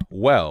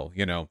 well,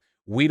 you know,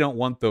 we don't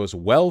want those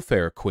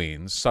welfare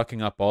queens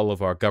sucking up all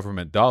of our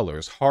government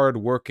dollars.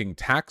 Hard-working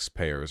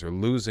taxpayers are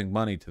losing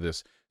money to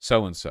this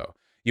so-and-so.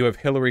 You have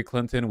Hillary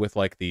Clinton with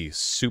like the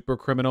super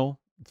criminal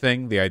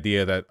thing, the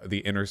idea that the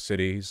inner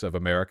cities of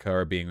America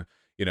are being,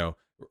 you know,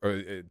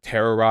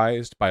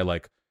 terrorized by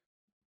like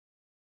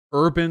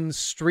urban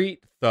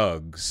street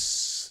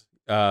thugs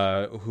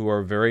who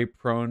are very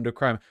prone to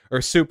crime.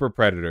 Or super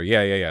predator.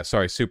 Yeah.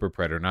 Sorry, super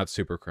predator, not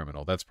super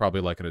criminal. That's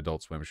probably like an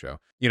Adult Swim show.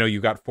 You know, you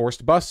got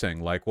forced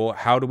busing. Like, well,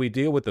 how do we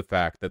deal with the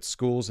fact that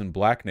schools in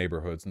black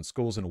neighborhoods and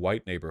schools in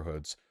white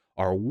neighborhoods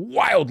are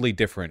wildly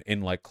different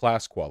in like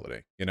class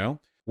quality, you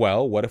know?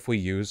 Well, what if we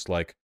use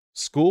like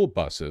school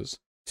buses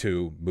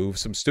to move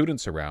some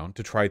students around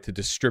to try to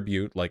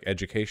distribute like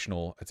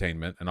educational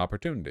attainment and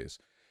opportunities?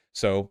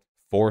 So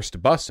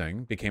forced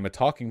busing became a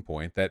talking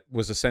point that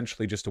was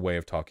essentially just a way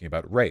of talking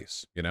about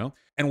race, you know?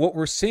 And what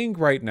we're seeing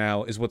right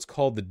now is what's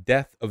called the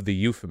death of the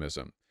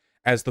euphemism.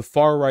 As the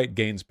far right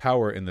gains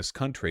power in this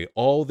country,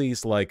 all of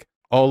these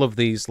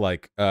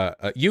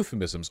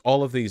euphemisms,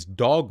 all of these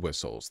dog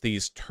whistles,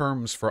 these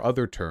terms for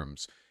other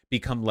terms,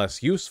 become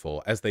less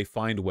useful as they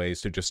find ways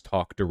to just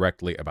talk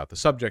directly about the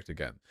subject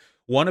again.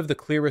 One of the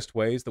clearest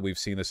ways that we've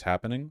seen this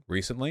happening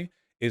recently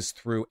is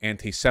through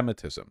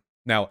anti-Semitism.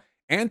 Now,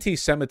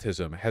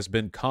 anti-Semitism has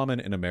been common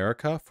in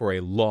America for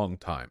a long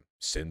time,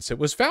 since it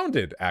was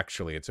founded,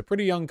 actually. It's a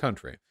pretty young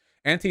country.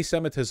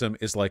 Anti-Semitism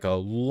is like a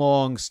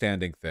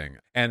long-standing thing,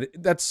 and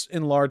that's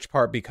in large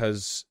part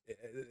because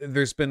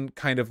there's been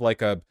kind of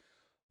like a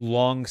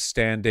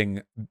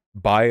long-standing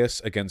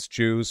bias against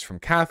Jews from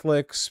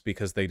Catholics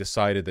because they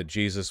decided that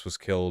Jesus was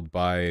killed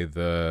by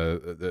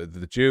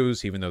the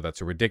Jews, even though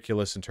that's a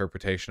ridiculous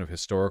interpretation of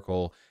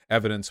historical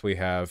evidence we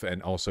have,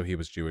 and also he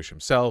was Jewish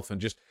himself, and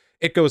just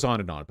it goes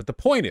on and on. But the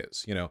point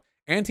is, you know,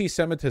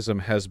 anti-Semitism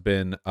has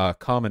been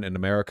common in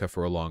America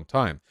for a long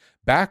time.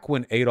 Back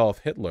when Adolf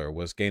Hitler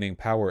was gaining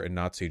power in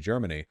Nazi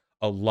Germany,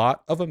 a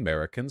lot of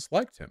Americans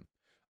liked him.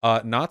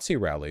 Nazi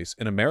rallies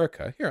in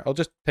America, here, I'll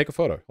just take a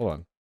photo, hold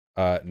on.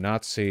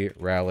 Nazi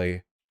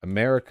rally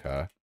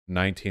America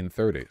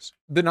 1930s.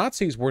 The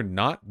Nazis were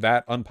not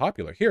that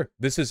unpopular. Here,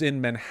 this is in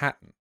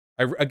Manhattan.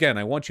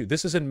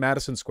 This is in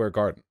Madison Square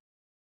Garden,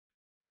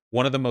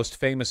 one of the most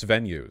famous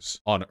venues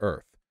on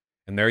earth.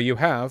 And there you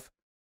have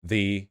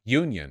the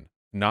Union,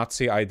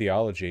 Nazi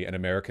ideology, and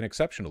American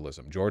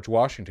exceptionalism. George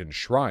Washington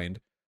shrined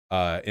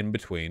in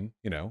between,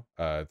 you know,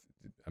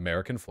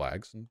 American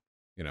flags and,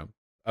 you know,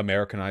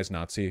 Americanized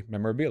Nazi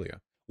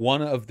memorabilia.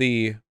 One of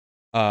the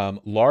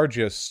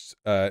largest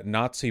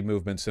Nazi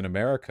movements in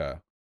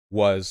America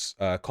was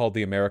called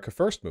the America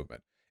First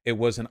movement. It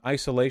was an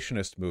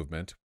isolationist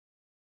movement,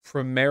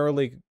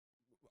 primarily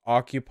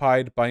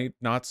occupied by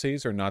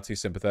Nazis or Nazi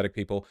sympathetic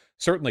people,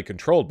 certainly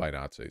controlled by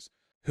Nazis,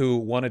 who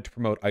wanted to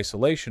promote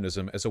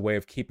isolationism as a way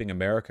of keeping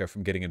America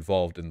from getting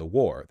involved in the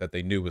war that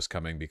they knew was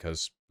coming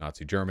because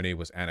Nazi Germany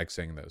was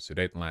annexing the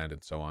Sudetenland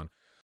and so on.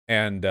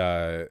 And,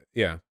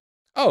 yeah.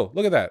 Oh,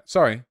 look at that.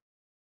 Sorry.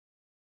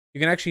 You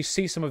can actually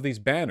see some of these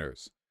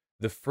banners.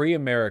 The Free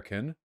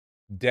American,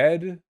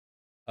 Dead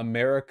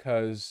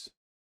America's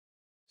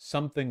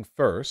Something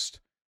First,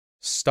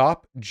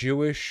 Stop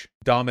Jewish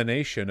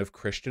Domination of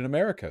Christian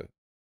America.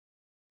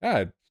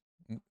 Ah,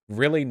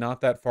 really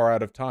not that far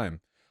out of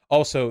time.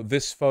 Also,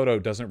 this photo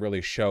doesn't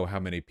really show how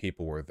many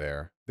people were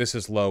there. This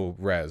is low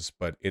res,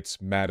 but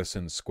it's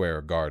Madison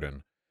Square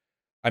Garden.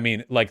 I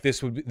mean, like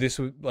this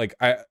would like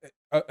I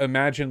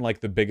imagine like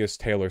the biggest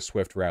Taylor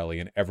Swift rally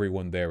and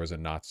everyone there is a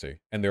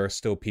Nazi, and there are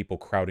still people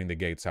crowding the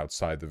gates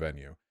outside the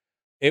venue.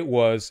 It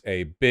was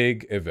a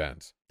big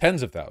event,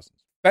 tens of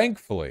thousands.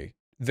 Thankfully,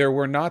 there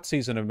were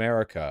Nazis in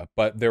America,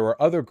 but there were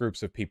other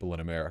groups of people in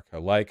America,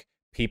 like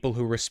people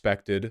who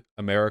respected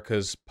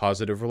America's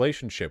positive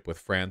relationship with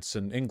France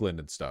and England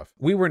and stuff.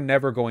 We were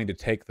never going to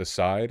take the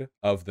side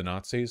of the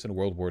Nazis in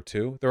World War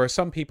II. There are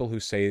some people who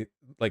say,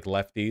 like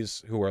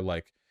lefties, who are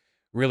like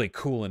really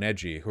cool and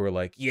edgy, who are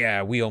like,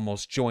 yeah, we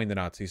almost joined the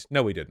Nazis.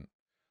 No, we didn't.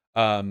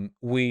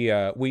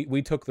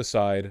 We took the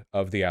side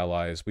of the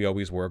Allies. We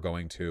always were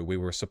going to. We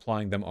were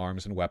supplying them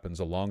arms and weapons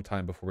a long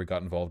time before we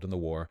got involved in the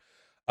war.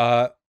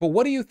 But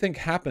what do you think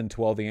happened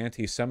to all the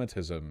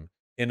anti-Semitism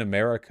in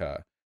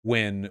America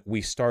when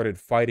we started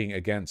fighting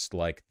against,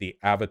 like, the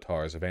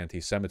avatars of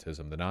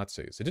anti-Semitism, the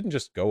Nazis? It didn't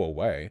just go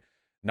away.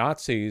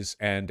 Nazis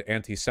and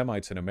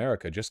anti-Semites in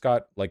America just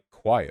got, like,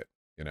 quiet,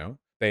 you know?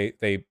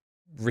 They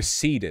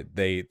receded.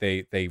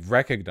 They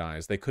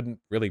recognized they couldn't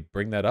really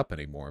bring that up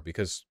anymore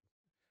because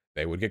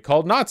they would get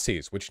called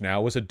Nazis, which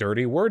now was a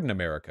dirty word in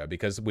America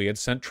because we had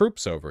sent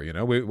troops over, you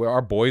know?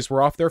 Our boys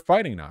were off there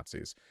fighting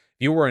Nazis.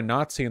 If you were a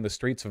Nazi in the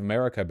streets of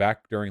America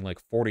back during,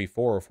 like,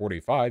 44 or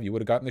 45, you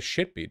would have gotten the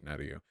shit beaten out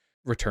of you.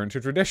 Return to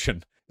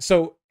tradition.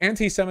 So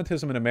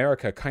anti-Semitism in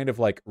America kind of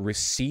like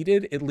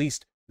receded, at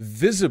least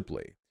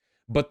visibly,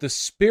 but the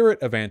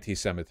spirit of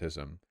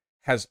anti-Semitism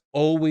has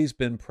always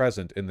been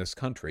present in this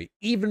country,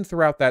 even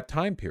throughout that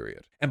time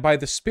period. And by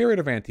the spirit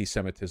of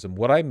anti-Semitism,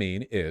 what I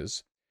mean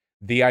is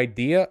the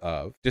idea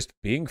of, just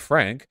being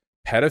frank,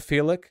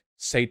 pedophilic,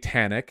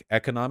 satanic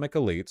economic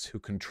elites who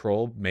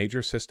control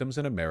major systems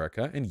in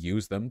America and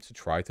use them to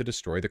try to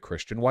destroy the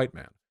Christian white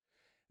man.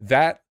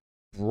 That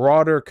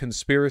broader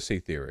conspiracy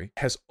theory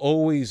has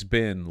always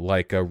been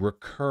like a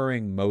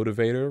recurring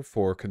motivator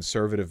for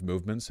conservative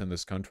movements in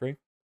this country.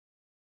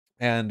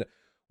 And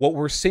what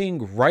we're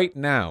seeing right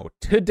now,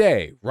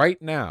 today,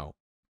 right now,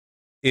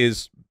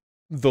 is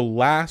the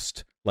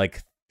last,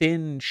 like,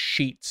 thin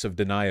sheets of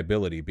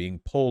deniability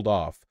being pulled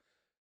off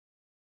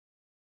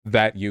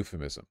that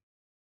euphemism.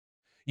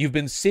 You've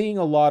been seeing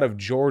a lot of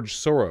George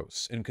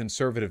Soros in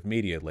conservative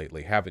media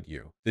lately, haven't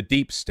you? The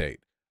deep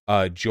state.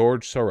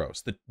 George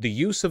Soros. The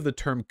use of the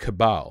term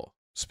cabal,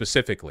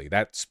 specifically,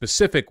 that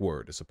specific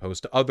word, as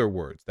opposed to other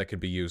words that can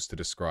be used to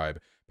describe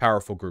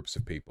powerful groups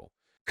of people.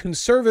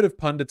 Conservative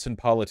pundits and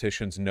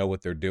politicians know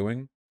what they're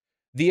doing.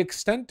 The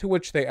extent to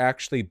which they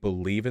actually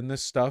believe in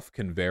this stuff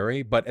can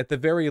vary, but at the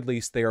very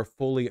least, they are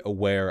fully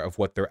aware of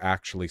what they're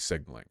actually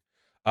signaling.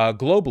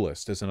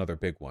 Globalist is another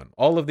big one.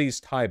 All of these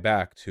tie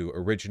back to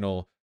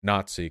original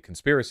Nazi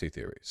conspiracy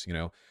theories. You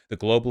know, the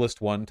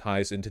globalist one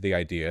ties into the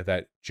idea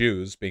that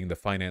Jews, being the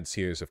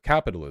financiers of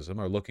capitalism,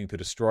 are looking to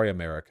destroy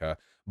America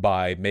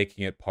by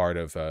making it part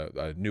of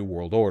a new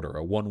world order,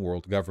 a one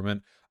world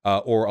government,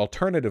 or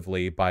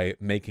alternatively by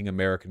making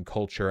American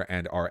culture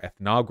and our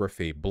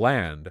ethnography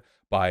bland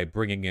by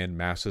bringing in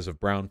masses of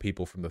brown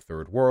people from the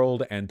third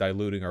world and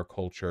diluting our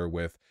culture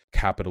with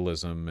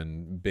capitalism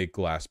and big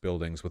glass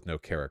buildings with no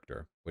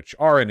character, which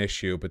are an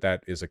issue, but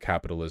that is a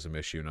capitalism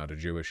issue, not a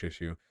Jewish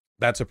issue.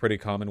 That's a pretty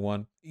common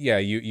one. Yeah,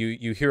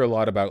 you hear a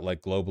lot about,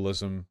 like,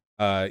 globalism.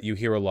 You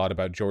hear a lot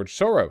about George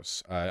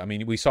Soros. I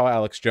mean, we saw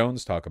Alex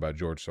Jones talk about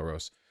George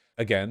Soros.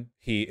 Again,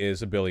 he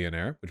is a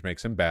billionaire, which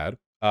makes him bad.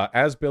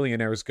 As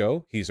billionaires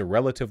go, he's a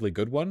relatively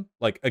good one.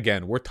 Like,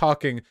 again,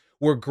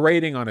 we're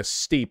grading on a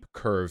steep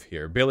curve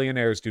here.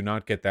 Billionaires do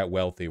not get that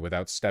wealthy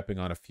without stepping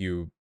on a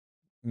few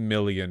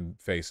million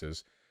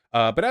faces.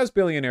 But as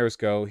billionaires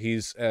go,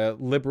 he's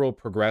liberal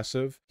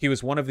progressive. He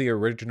was one of the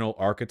original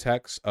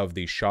architects of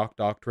the shock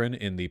doctrine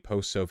in the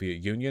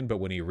post-Soviet Union, but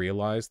when he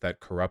realized that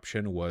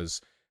corruption was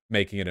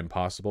making it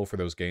impossible for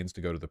those gains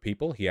to go to the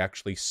people, he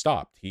actually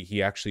stopped.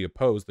 He actually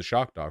opposed the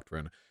shock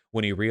doctrine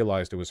when he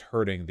realized it was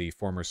hurting the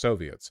former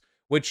Soviets,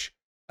 which,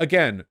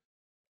 again,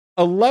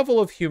 a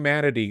level of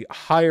humanity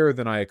higher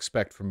than I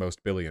expect from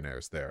most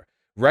billionaires there.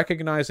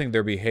 Recognizing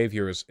their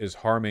behavior is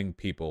harming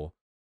people,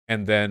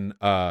 and then,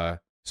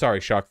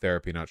 sorry, shock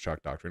therapy, not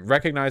shock doctrine.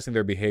 Recognizing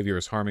their behavior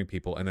is harming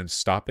people and then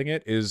stopping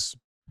it is,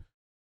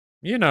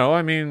 you know,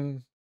 I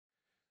mean,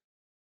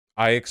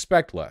 I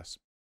expect less.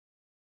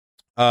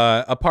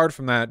 Apart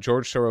from that,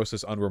 George Soros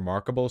is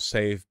unremarkable,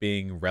 save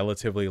being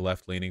relatively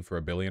left-leaning for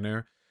a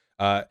billionaire.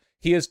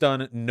 He has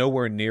done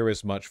nowhere near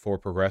as much for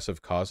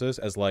progressive causes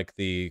as, like,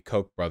 the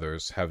Koch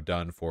brothers have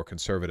done for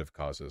conservative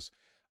causes.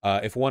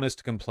 If one is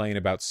to complain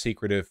about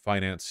secretive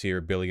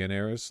financier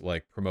billionaires,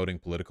 like promoting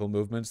political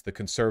movements, the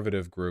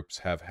conservative groups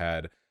have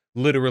had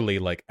literally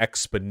like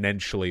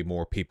exponentially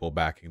more people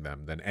backing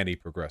them than any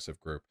progressive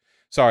group.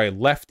 Sorry,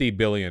 lefty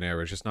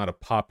billionaire is just not a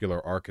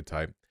popular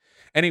archetype.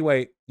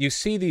 Anyway, you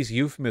see these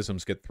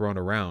euphemisms get thrown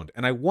around,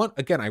 and I want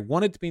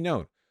it to be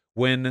known,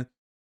 when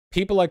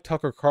people like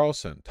Tucker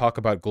Carlson talk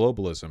about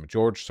globalism,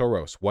 George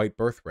Soros, white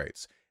birth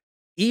rates,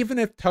 even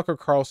if Tucker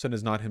Carlson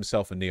is not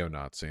himself a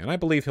neo-Nazi, and I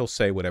believe he'll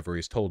say whatever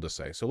he's told to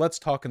say, so let's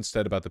talk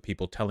instead about the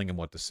people telling him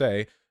what to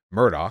say,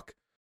 Murdoch.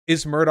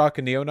 Is Murdoch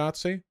a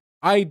neo-Nazi?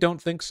 I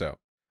don't think so.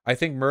 I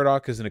think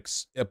Murdoch is an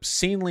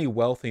obscenely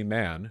wealthy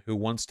man who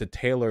wants to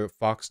tailor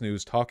Fox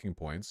News talking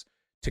points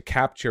to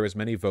capture as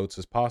many votes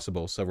as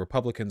possible so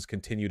Republicans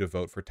continue to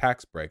vote for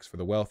tax breaks for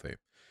the wealthy.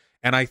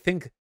 And I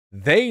think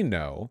they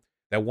know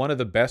that one of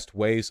the best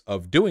ways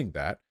of doing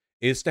that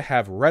is to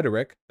have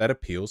rhetoric that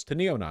appeals to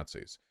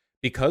neo-Nazis,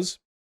 because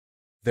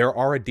there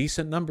are a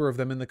decent number of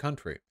them in the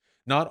country.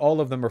 Not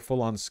all of them are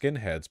full-on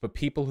skinheads, but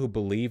people who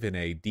believe in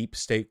a deep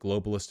state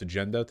globalist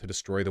agenda to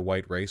destroy the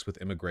white race with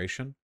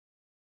immigration.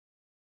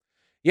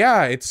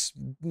 Yeah, it's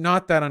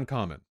not that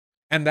uncommon.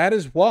 And that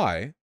is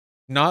why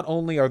not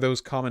only are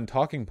those common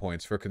talking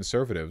points for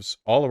conservatives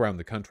all around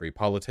the country,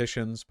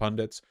 politicians,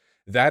 pundits,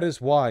 that is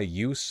why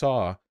you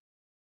saw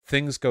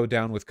things go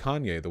down with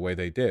Kanye the way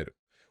they did,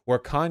 where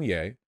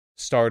Kanye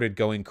started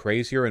going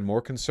crazier and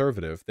more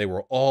conservative. They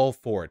were all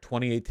for it.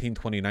 2018,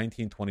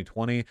 2019,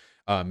 2020,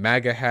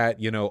 MAGA hat,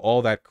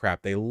 all that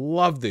crap. They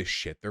love this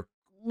shit. They're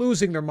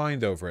losing their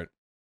mind over it.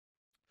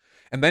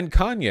 And then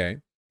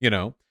Kanye,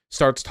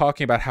 starts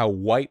talking about how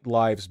white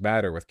lives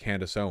matter with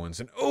Candace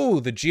Owens. And,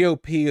 the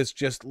GOP is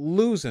just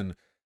losing.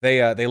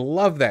 They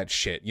love that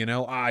shit,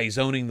 he's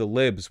owning the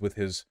libs with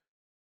his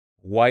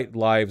white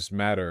lives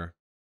matter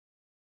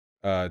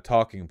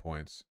talking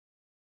points.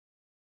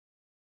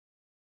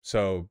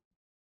 So,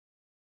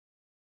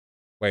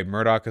 wait,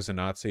 Murdoch is a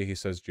Nazi. He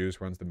says Jews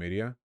runs the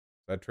media.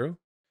 Is that true?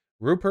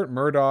 Rupert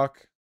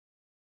Murdoch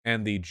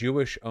and the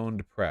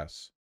Jewish-owned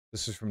press.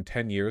 This is from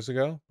 10 years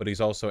ago, but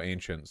he's also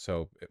ancient,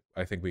 so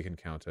I think we can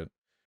count it.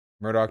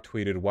 Murdoch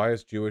tweeted, "Why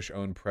is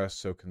Jewish-owned press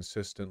so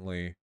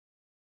consistently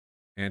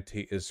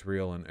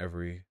anti-Israel in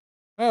every..."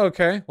 Oh,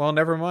 okay. Well,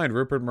 never mind.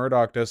 Rupert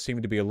Murdoch does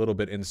seem to be a little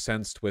bit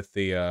incensed with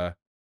the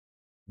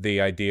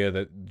idea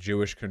that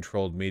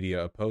Jewish-controlled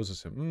media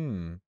opposes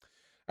him.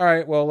 All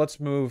right, well, let's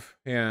move.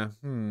 Yeah.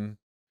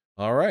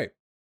 All right.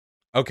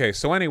 Okay,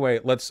 so anyway,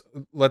 let's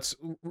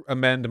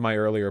amend my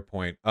earlier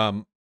point.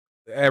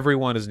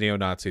 Everyone is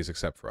neo-Nazis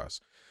except for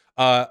us.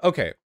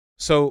 Okay,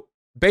 so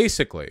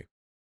basically,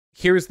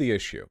 here's the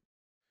issue.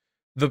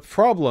 The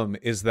problem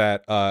is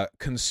that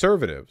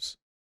conservatives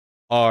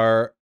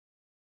are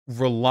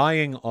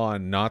relying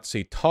on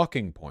Nazi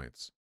talking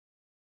points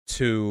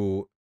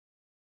to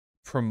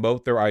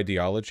promote their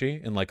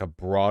ideology in like a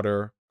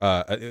broader,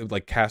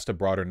 cast a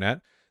broader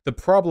net. The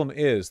problem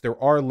is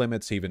there are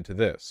limits even to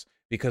this,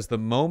 because the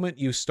moment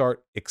you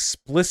start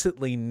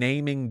explicitly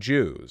naming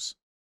Jews,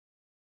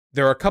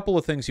 there are a couple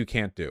of things you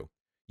can't do.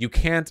 You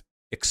can't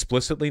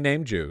explicitly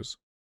name Jews.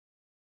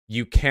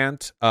 You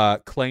can't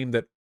claim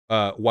that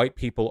white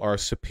people are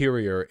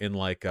superior in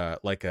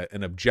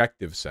an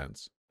objective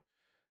sense,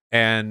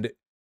 and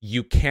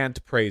you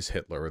can't praise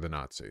Hitler or the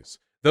Nazis.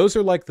 Those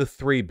are like the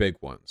three big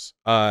ones.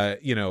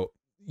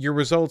 Your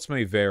results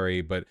may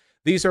vary, but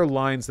these are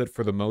lines that,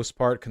 for the most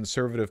part,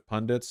 conservative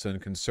pundits and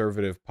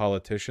conservative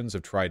politicians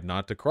have tried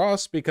not to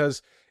cross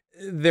because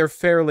they're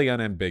fairly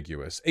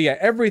unambiguous. Yeah,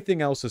 everything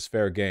else is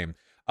fair game.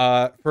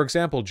 For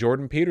example,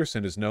 Jordan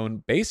Peterson is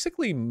known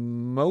basically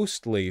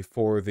mostly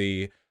for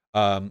the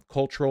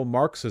cultural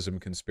Marxism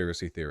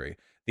conspiracy theory.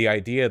 The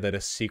idea that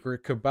a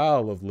secret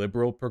cabal of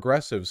liberal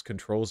progressives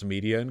controls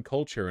media and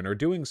culture and are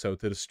doing so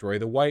to destroy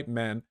the white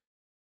man.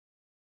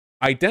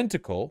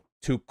 Identical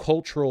to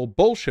cultural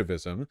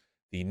Bolshevism,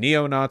 the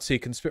neo-Nazi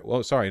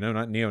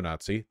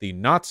the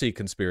Nazi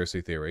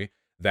conspiracy theory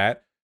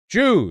that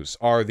Jews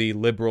are the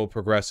liberal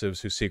progressives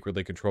who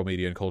secretly control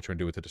media and culture and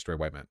do it to destroy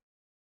white men.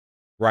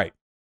 Right.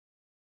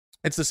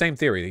 It's the same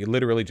theory. He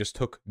literally just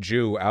took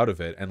Jew out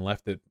of it and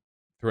left it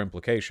through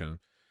implication.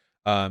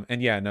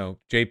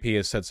 JP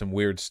has said some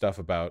weird stuff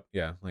about,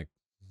 like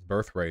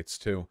birth rates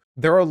too.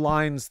 There are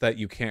lines that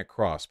you can't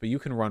cross, but you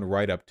can run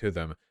right up to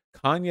them.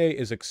 Kanye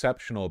is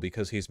exceptional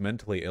because he's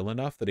mentally ill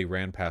enough that he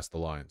ran past the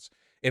lines.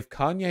 If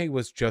Kanye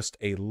was just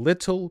a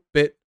little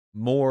bit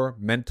more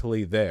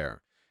mentally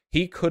there,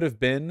 he could have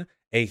been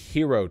a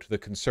hero to the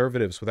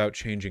conservatives without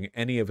changing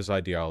any of his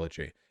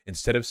ideology.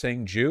 Instead of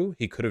saying Jew,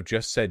 he could have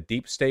just said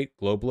deep state,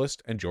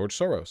 globalist, and George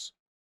Soros.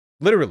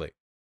 Literally.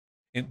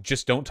 And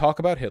just don't talk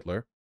about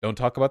Hitler. Don't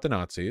talk about the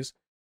Nazis.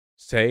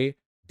 Say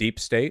deep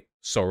state,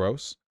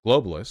 Soros,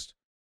 globalist,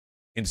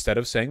 instead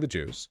of saying the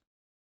Jews.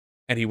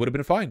 And he would have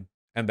been fine.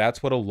 And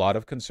that's what a lot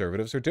of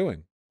conservatives are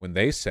doing. When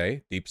they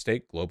say deep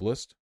state,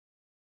 globalist,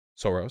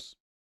 Soros,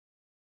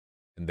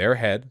 in their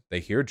head, they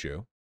hear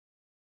Jew,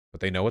 but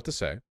they know what to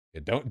say.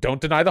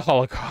 Don't deny the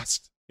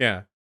Holocaust.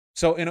 Yeah.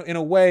 So in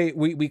a way,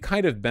 we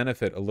kind of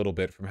benefit a little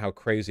bit from how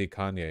crazy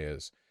Kanye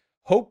is.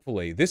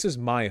 Hopefully, this is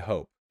my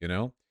hope,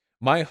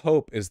 My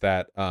hope is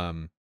that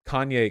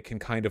Kanye can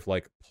kind of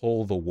like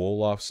pull the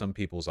wool off some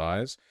people's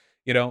eyes.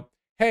 You know,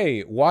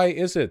 hey, why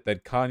is it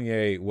that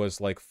Kanye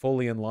was like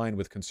fully in line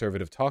with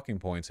conservative talking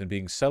points and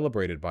being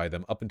celebrated by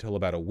them up until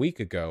about a week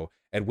ago,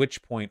 at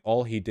which point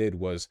all he did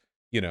was,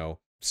 you know,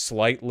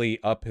 slightly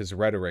up his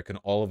rhetoric, and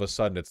all of a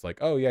sudden it's like,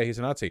 oh yeah, he's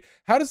a Nazi.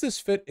 How does this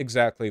fit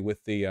exactly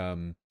with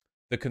the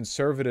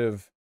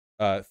conservative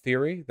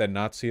theory that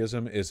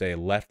Nazism is a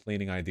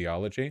left-leaning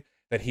ideology?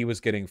 That he was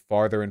getting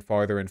farther and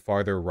farther and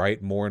farther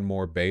right, more and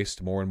more based,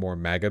 more and more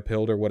MAGA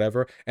pilled or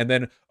whatever. And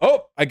then,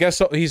 oh, I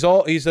guess he's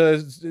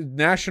a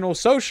National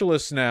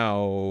Socialist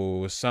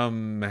now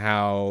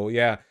somehow.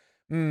 Yeah.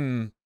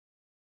 I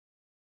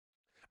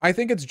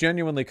think it's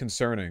genuinely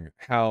concerning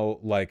how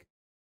like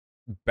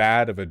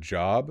bad of a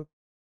job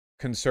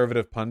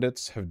conservative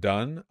pundits have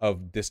done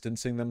of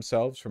distancing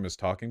themselves from his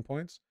talking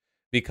points,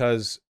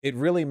 because it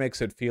really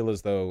makes it feel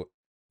as though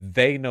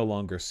they no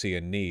longer see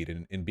a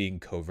need in being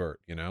covert,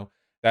 you know?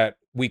 That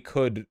we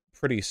could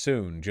pretty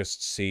soon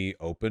just see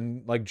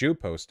open like Jew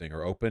posting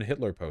or open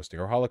Hitler posting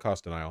or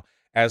Holocaust denial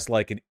as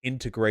like an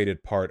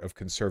integrated part of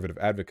conservative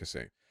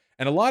advocacy.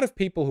 And a lot of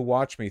people who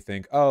watch me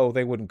think, oh,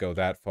 they wouldn't go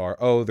that far.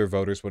 Oh, their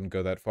voters wouldn't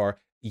go that far.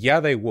 Yeah,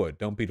 they would.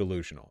 Don't be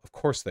delusional. Of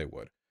course they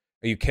would.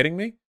 Are you kidding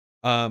me?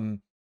 The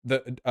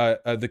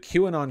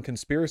QAnon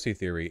conspiracy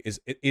theory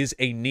is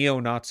a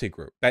neo-Nazi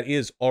group that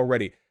is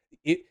already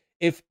it.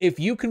 If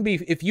you can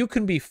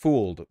be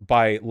fooled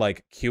by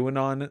like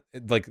QAnon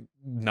like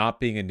not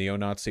being a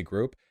neo-Nazi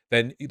group,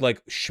 then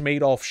like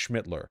Schmadolf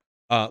Schmittler,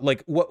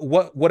 like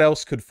what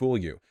else could fool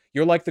you?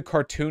 You're like the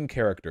cartoon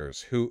characters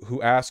who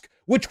ask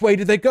which way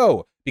did they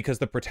go, because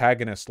the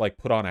protagonist like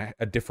put on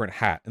a different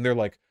hat, and they're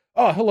like,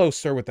 oh, hello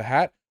sir with the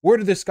hat, where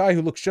did this guy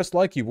who looks just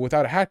like you but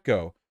without a hat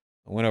go?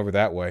 I went over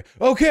that way.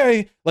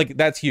 Okay, like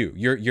that's you.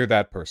 You're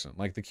that person.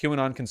 Like the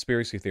QAnon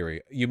conspiracy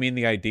theory. You mean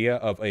the idea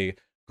of a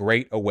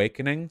great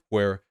awakening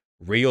where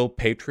real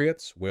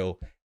patriots will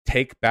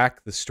take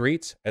back the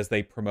streets as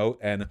they promote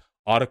an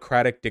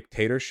autocratic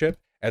dictatorship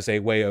as a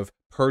way of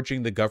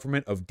purging the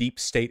government of deep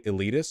state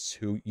elitists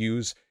who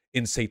use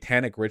in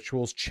satanic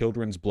rituals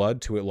children's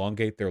blood to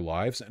elongate their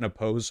lives and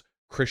oppose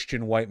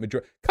Christian white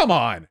majority. Come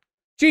on,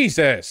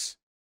 Jesus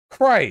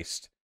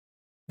Christ.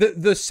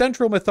 The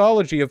central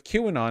mythology of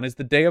QAnon is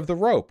the Day of the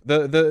Rope.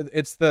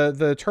 It's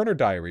the Turner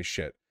Diaries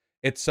shit.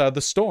 It's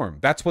the Storm.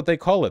 That's what they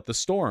call it, the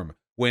Storm.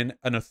 When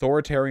an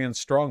authoritarian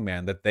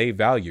strongman that they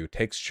value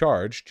takes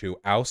charge to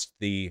oust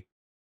the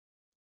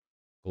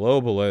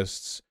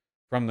globalists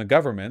from the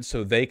government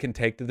so they can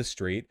take to the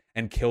street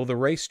and kill the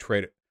race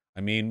trader.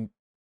 I mean,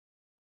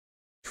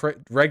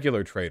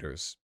 regular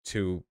traitors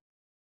to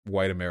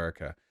white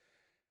America.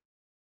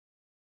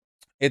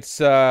 It's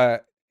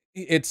Schmadolf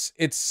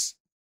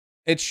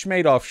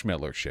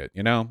Schmittler shit,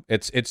 you know?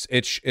 It's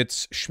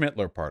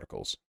Schmittler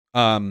particles.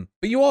 But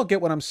you all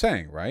get what I'm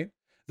saying, right?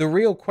 The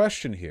real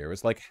question here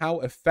is like, how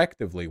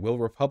effectively will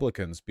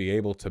Republicans be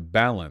able to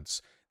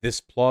balance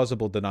this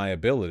plausible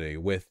deniability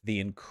with the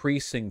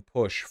increasing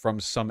push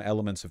from some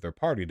elements of their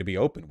party to be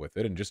open with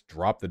it and just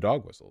drop the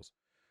dog whistles?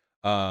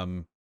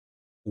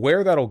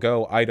 Where that'll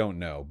go, I don't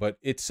know, but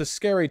it's a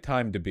scary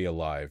time to be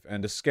alive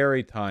and a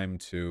scary time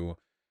to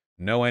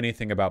know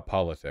anything about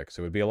politics.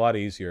 It would be a lot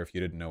easier if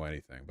you didn't know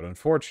anything, but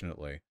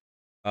unfortunately,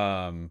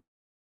 you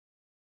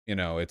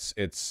know,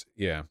 it's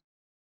yeah.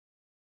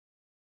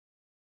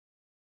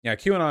 Yeah,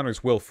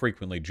 QAnoners will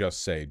frequently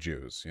just say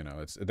Jews, you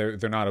know,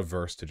 they're not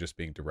averse to just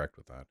being direct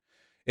with that.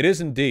 It is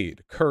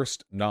indeed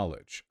cursed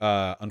knowledge,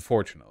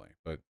 unfortunately,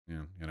 but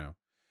yeah, you know.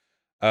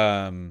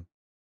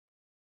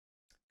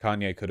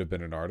 Kanye could have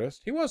been an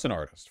artist. He was an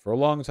artist for a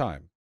long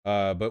time.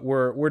 But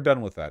we're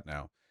done with that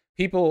now.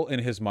 People in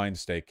his mind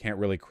state can't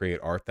really create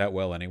art that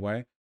well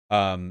anyway.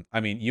 I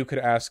mean, you could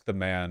ask the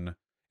man,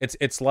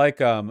 it's like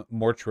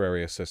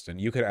mortuary assistant.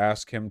 You could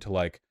ask him to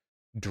like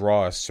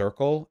draw a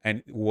circle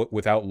and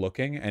without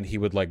looking, and he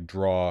would like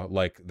draw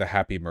like the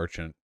Happy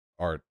Merchant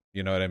art.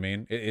 You know what I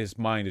mean? His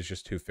mind is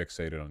just too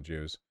fixated on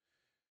Jews.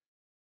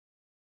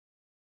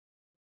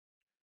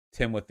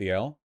 Tim with the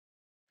L.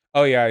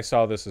 Oh yeah, I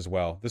saw this as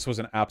well. This was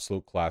an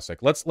absolute classic.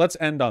 Let's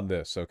end on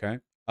this, okay?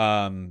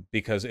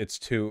 Because it's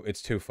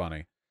too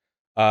funny.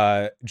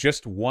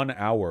 Just 1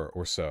 hour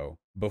or so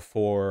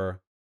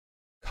before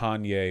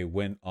Kanye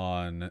went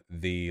on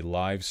the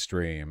live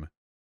stream,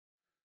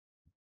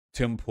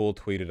 Tim Pool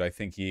tweeted, I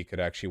think he could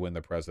actually win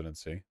the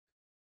presidency.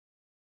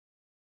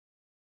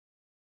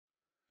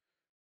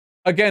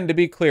 Again, to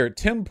be clear,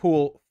 Tim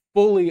Pool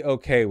fully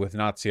okay with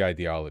Nazi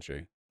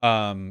ideology.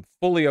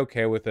 Fully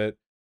okay with it.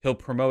 He'll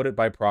promote it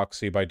by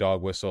proxy, by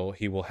dog whistle.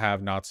 He will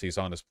have Nazis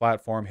on his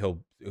platform.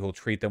 He'll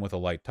treat them with a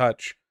light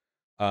touch.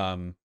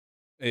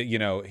 You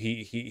know,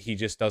 he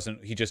just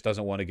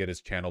doesn't want to get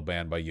his channel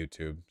banned by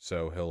YouTube.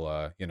 So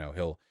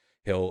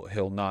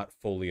he'll not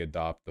fully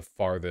adopt the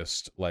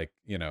farthest, like,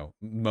 you know,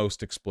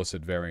 most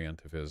explicit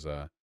variant of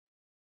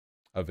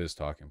his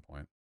talking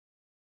point.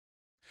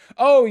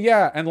 Oh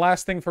yeah, and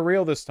last thing for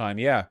real this time,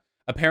 yeah.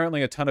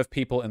 Apparently a ton of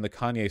people in the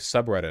Kanye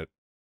subreddit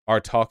are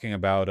talking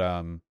about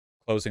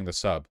closing the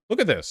sub. Look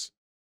at this.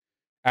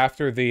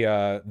 After the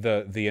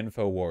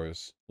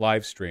InfoWars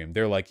live stream,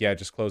 they're like, yeah,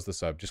 just close the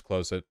sub. Just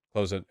close it.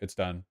 Close it. It's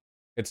done.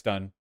 It's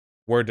done.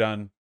 We're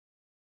done.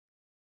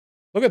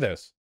 Look at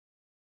this.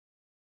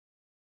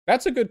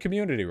 That's a good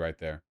community right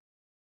there.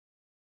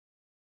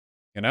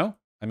 You know?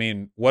 I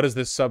mean, what is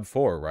this sub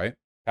for, right?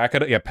 Pack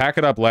it up. Yeah, pack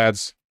it up,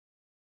 lads.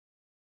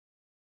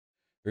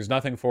 There's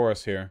nothing for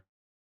us here.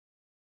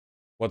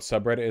 What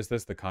subreddit is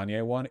this? The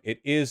Kanye one? It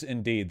is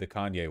indeed the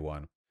Kanye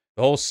one.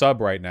 The whole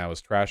sub right now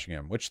is trashing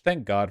him, which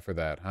thank God for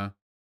that, huh?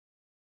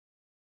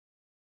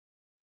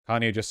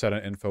 Kanye just said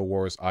on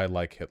InfoWars, I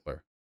like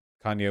Hitler.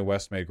 Kanye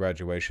West made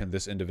graduation.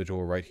 This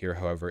individual right here,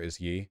 however, is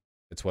Ye.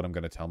 It's what I'm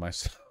going to tell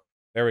myself.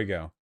 There we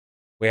go.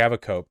 We have a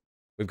cope.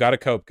 We've got a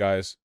cope,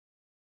 guys.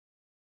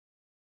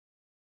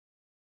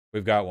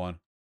 We've got one.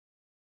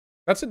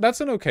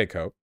 That's an okay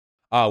cope.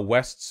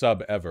 West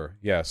sub ever.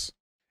 Yes.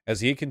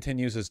 As he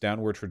continues his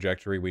downward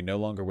trajectory, we no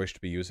longer wish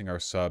to be using our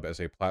sub as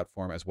a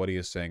platform, as what he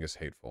is saying is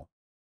hateful.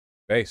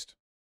 Based.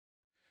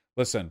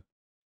 Listen,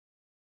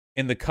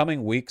 in the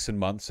coming weeks and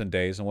months and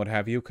days and what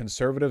have you,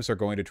 conservatives are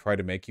going to try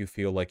to make you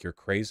feel like you're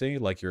crazy,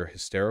 like you're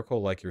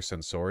hysterical, like you're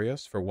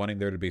censorious for wanting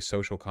there to be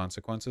social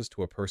consequences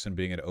to a person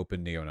being an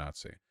open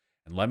neo-Nazi.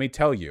 And let me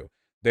tell you,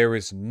 there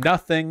is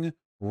nothing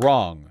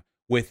wrong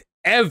with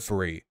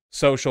every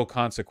social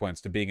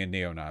consequence to being a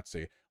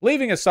neo-Nazi.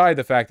 Leaving aside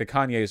the fact that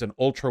Kanye is an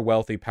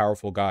ultra-wealthy,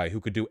 powerful guy who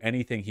could do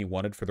anything he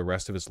wanted for the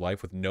rest of his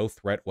life with no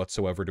threat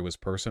whatsoever to his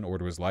person or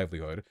to his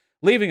livelihood.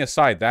 Leaving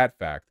aside that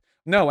fact,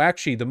 no,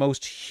 actually, the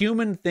most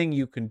human thing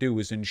you can do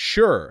is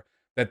ensure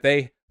that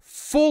they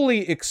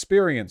fully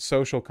experience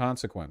social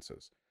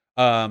consequences.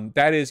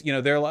 That is, you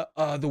know, they're like,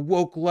 the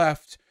woke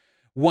left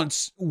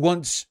wants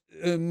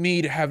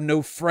me to have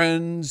no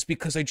friends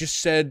because I just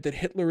said that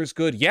Hitler is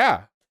good.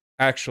 Yeah,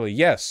 actually,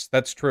 yes,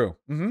 that's true.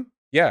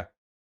 Yeah.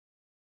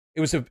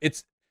 It's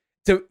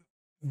a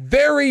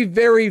very,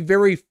 very,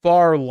 very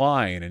far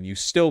line, and you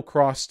still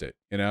crossed it,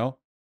 you know?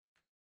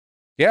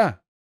 Yeah,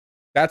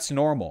 that's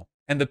normal.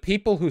 And the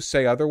people who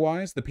say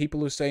otherwise, the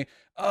people who say,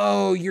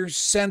 oh, you're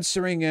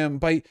censoring him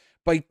by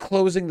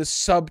closing the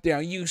sub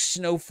down. You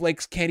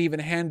snowflakes can't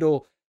even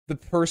handle the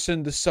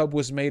person the sub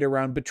was made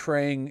around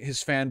betraying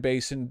his fan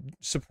base and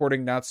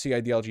supporting Nazi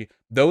ideology.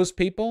 Those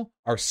people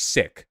are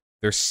sick.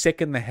 They're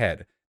sick in the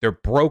head. They're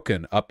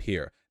broken up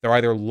here. They're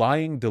either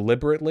lying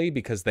deliberately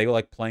because they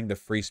like playing the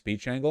free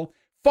speech angle.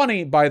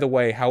 Funny, by the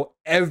way, how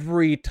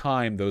every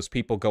time those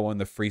people go on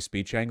the free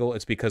speech angle,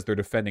 it's because they're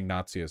defending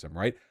Nazism,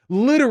 right?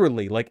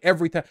 Literally, like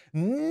every time.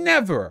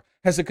 Never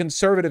has a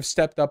conservative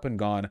stepped up and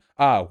gone,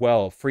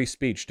 well, free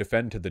speech,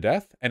 defend to the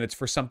death, and it's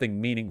for something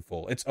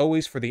meaningful. It's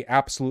always for the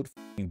absolute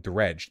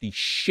dredge, the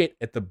shit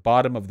at the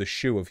bottom of the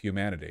shoe of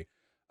humanity,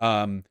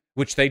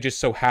 which they just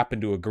so happen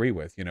to agree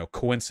with, you know,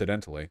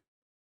 coincidentally.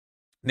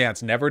 Yeah,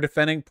 it's never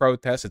defending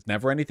protests. It's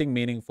never anything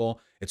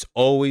meaningful. It's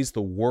always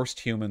the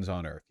worst humans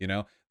on earth, you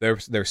know? They're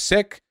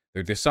sick.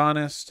 They're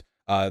dishonest.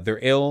 They're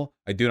ill.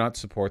 I do not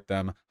support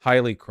them.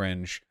 Highly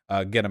cringe.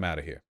 Get them out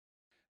of here.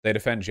 They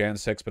defend Jan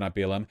 6, but not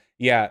BLM.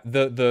 Yeah,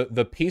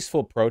 the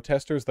peaceful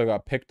protesters that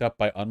got picked up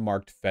by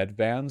unmarked Fed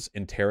vans,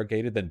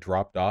 interrogated, then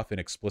dropped off in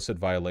explicit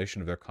violation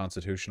of their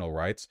constitutional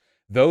rights,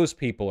 those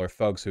people are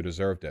thugs who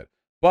deserved it.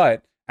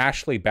 But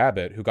Ashley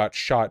Babbitt, who got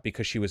shot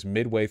because she was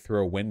midway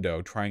through a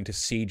window trying to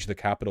siege the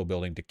Capitol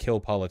building to kill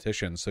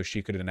politicians so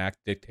she could enact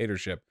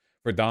dictatorship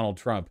for Donald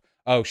Trump.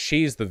 Oh,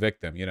 she's the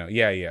victim, you know.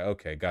 Yeah,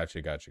 okay,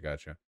 gotcha.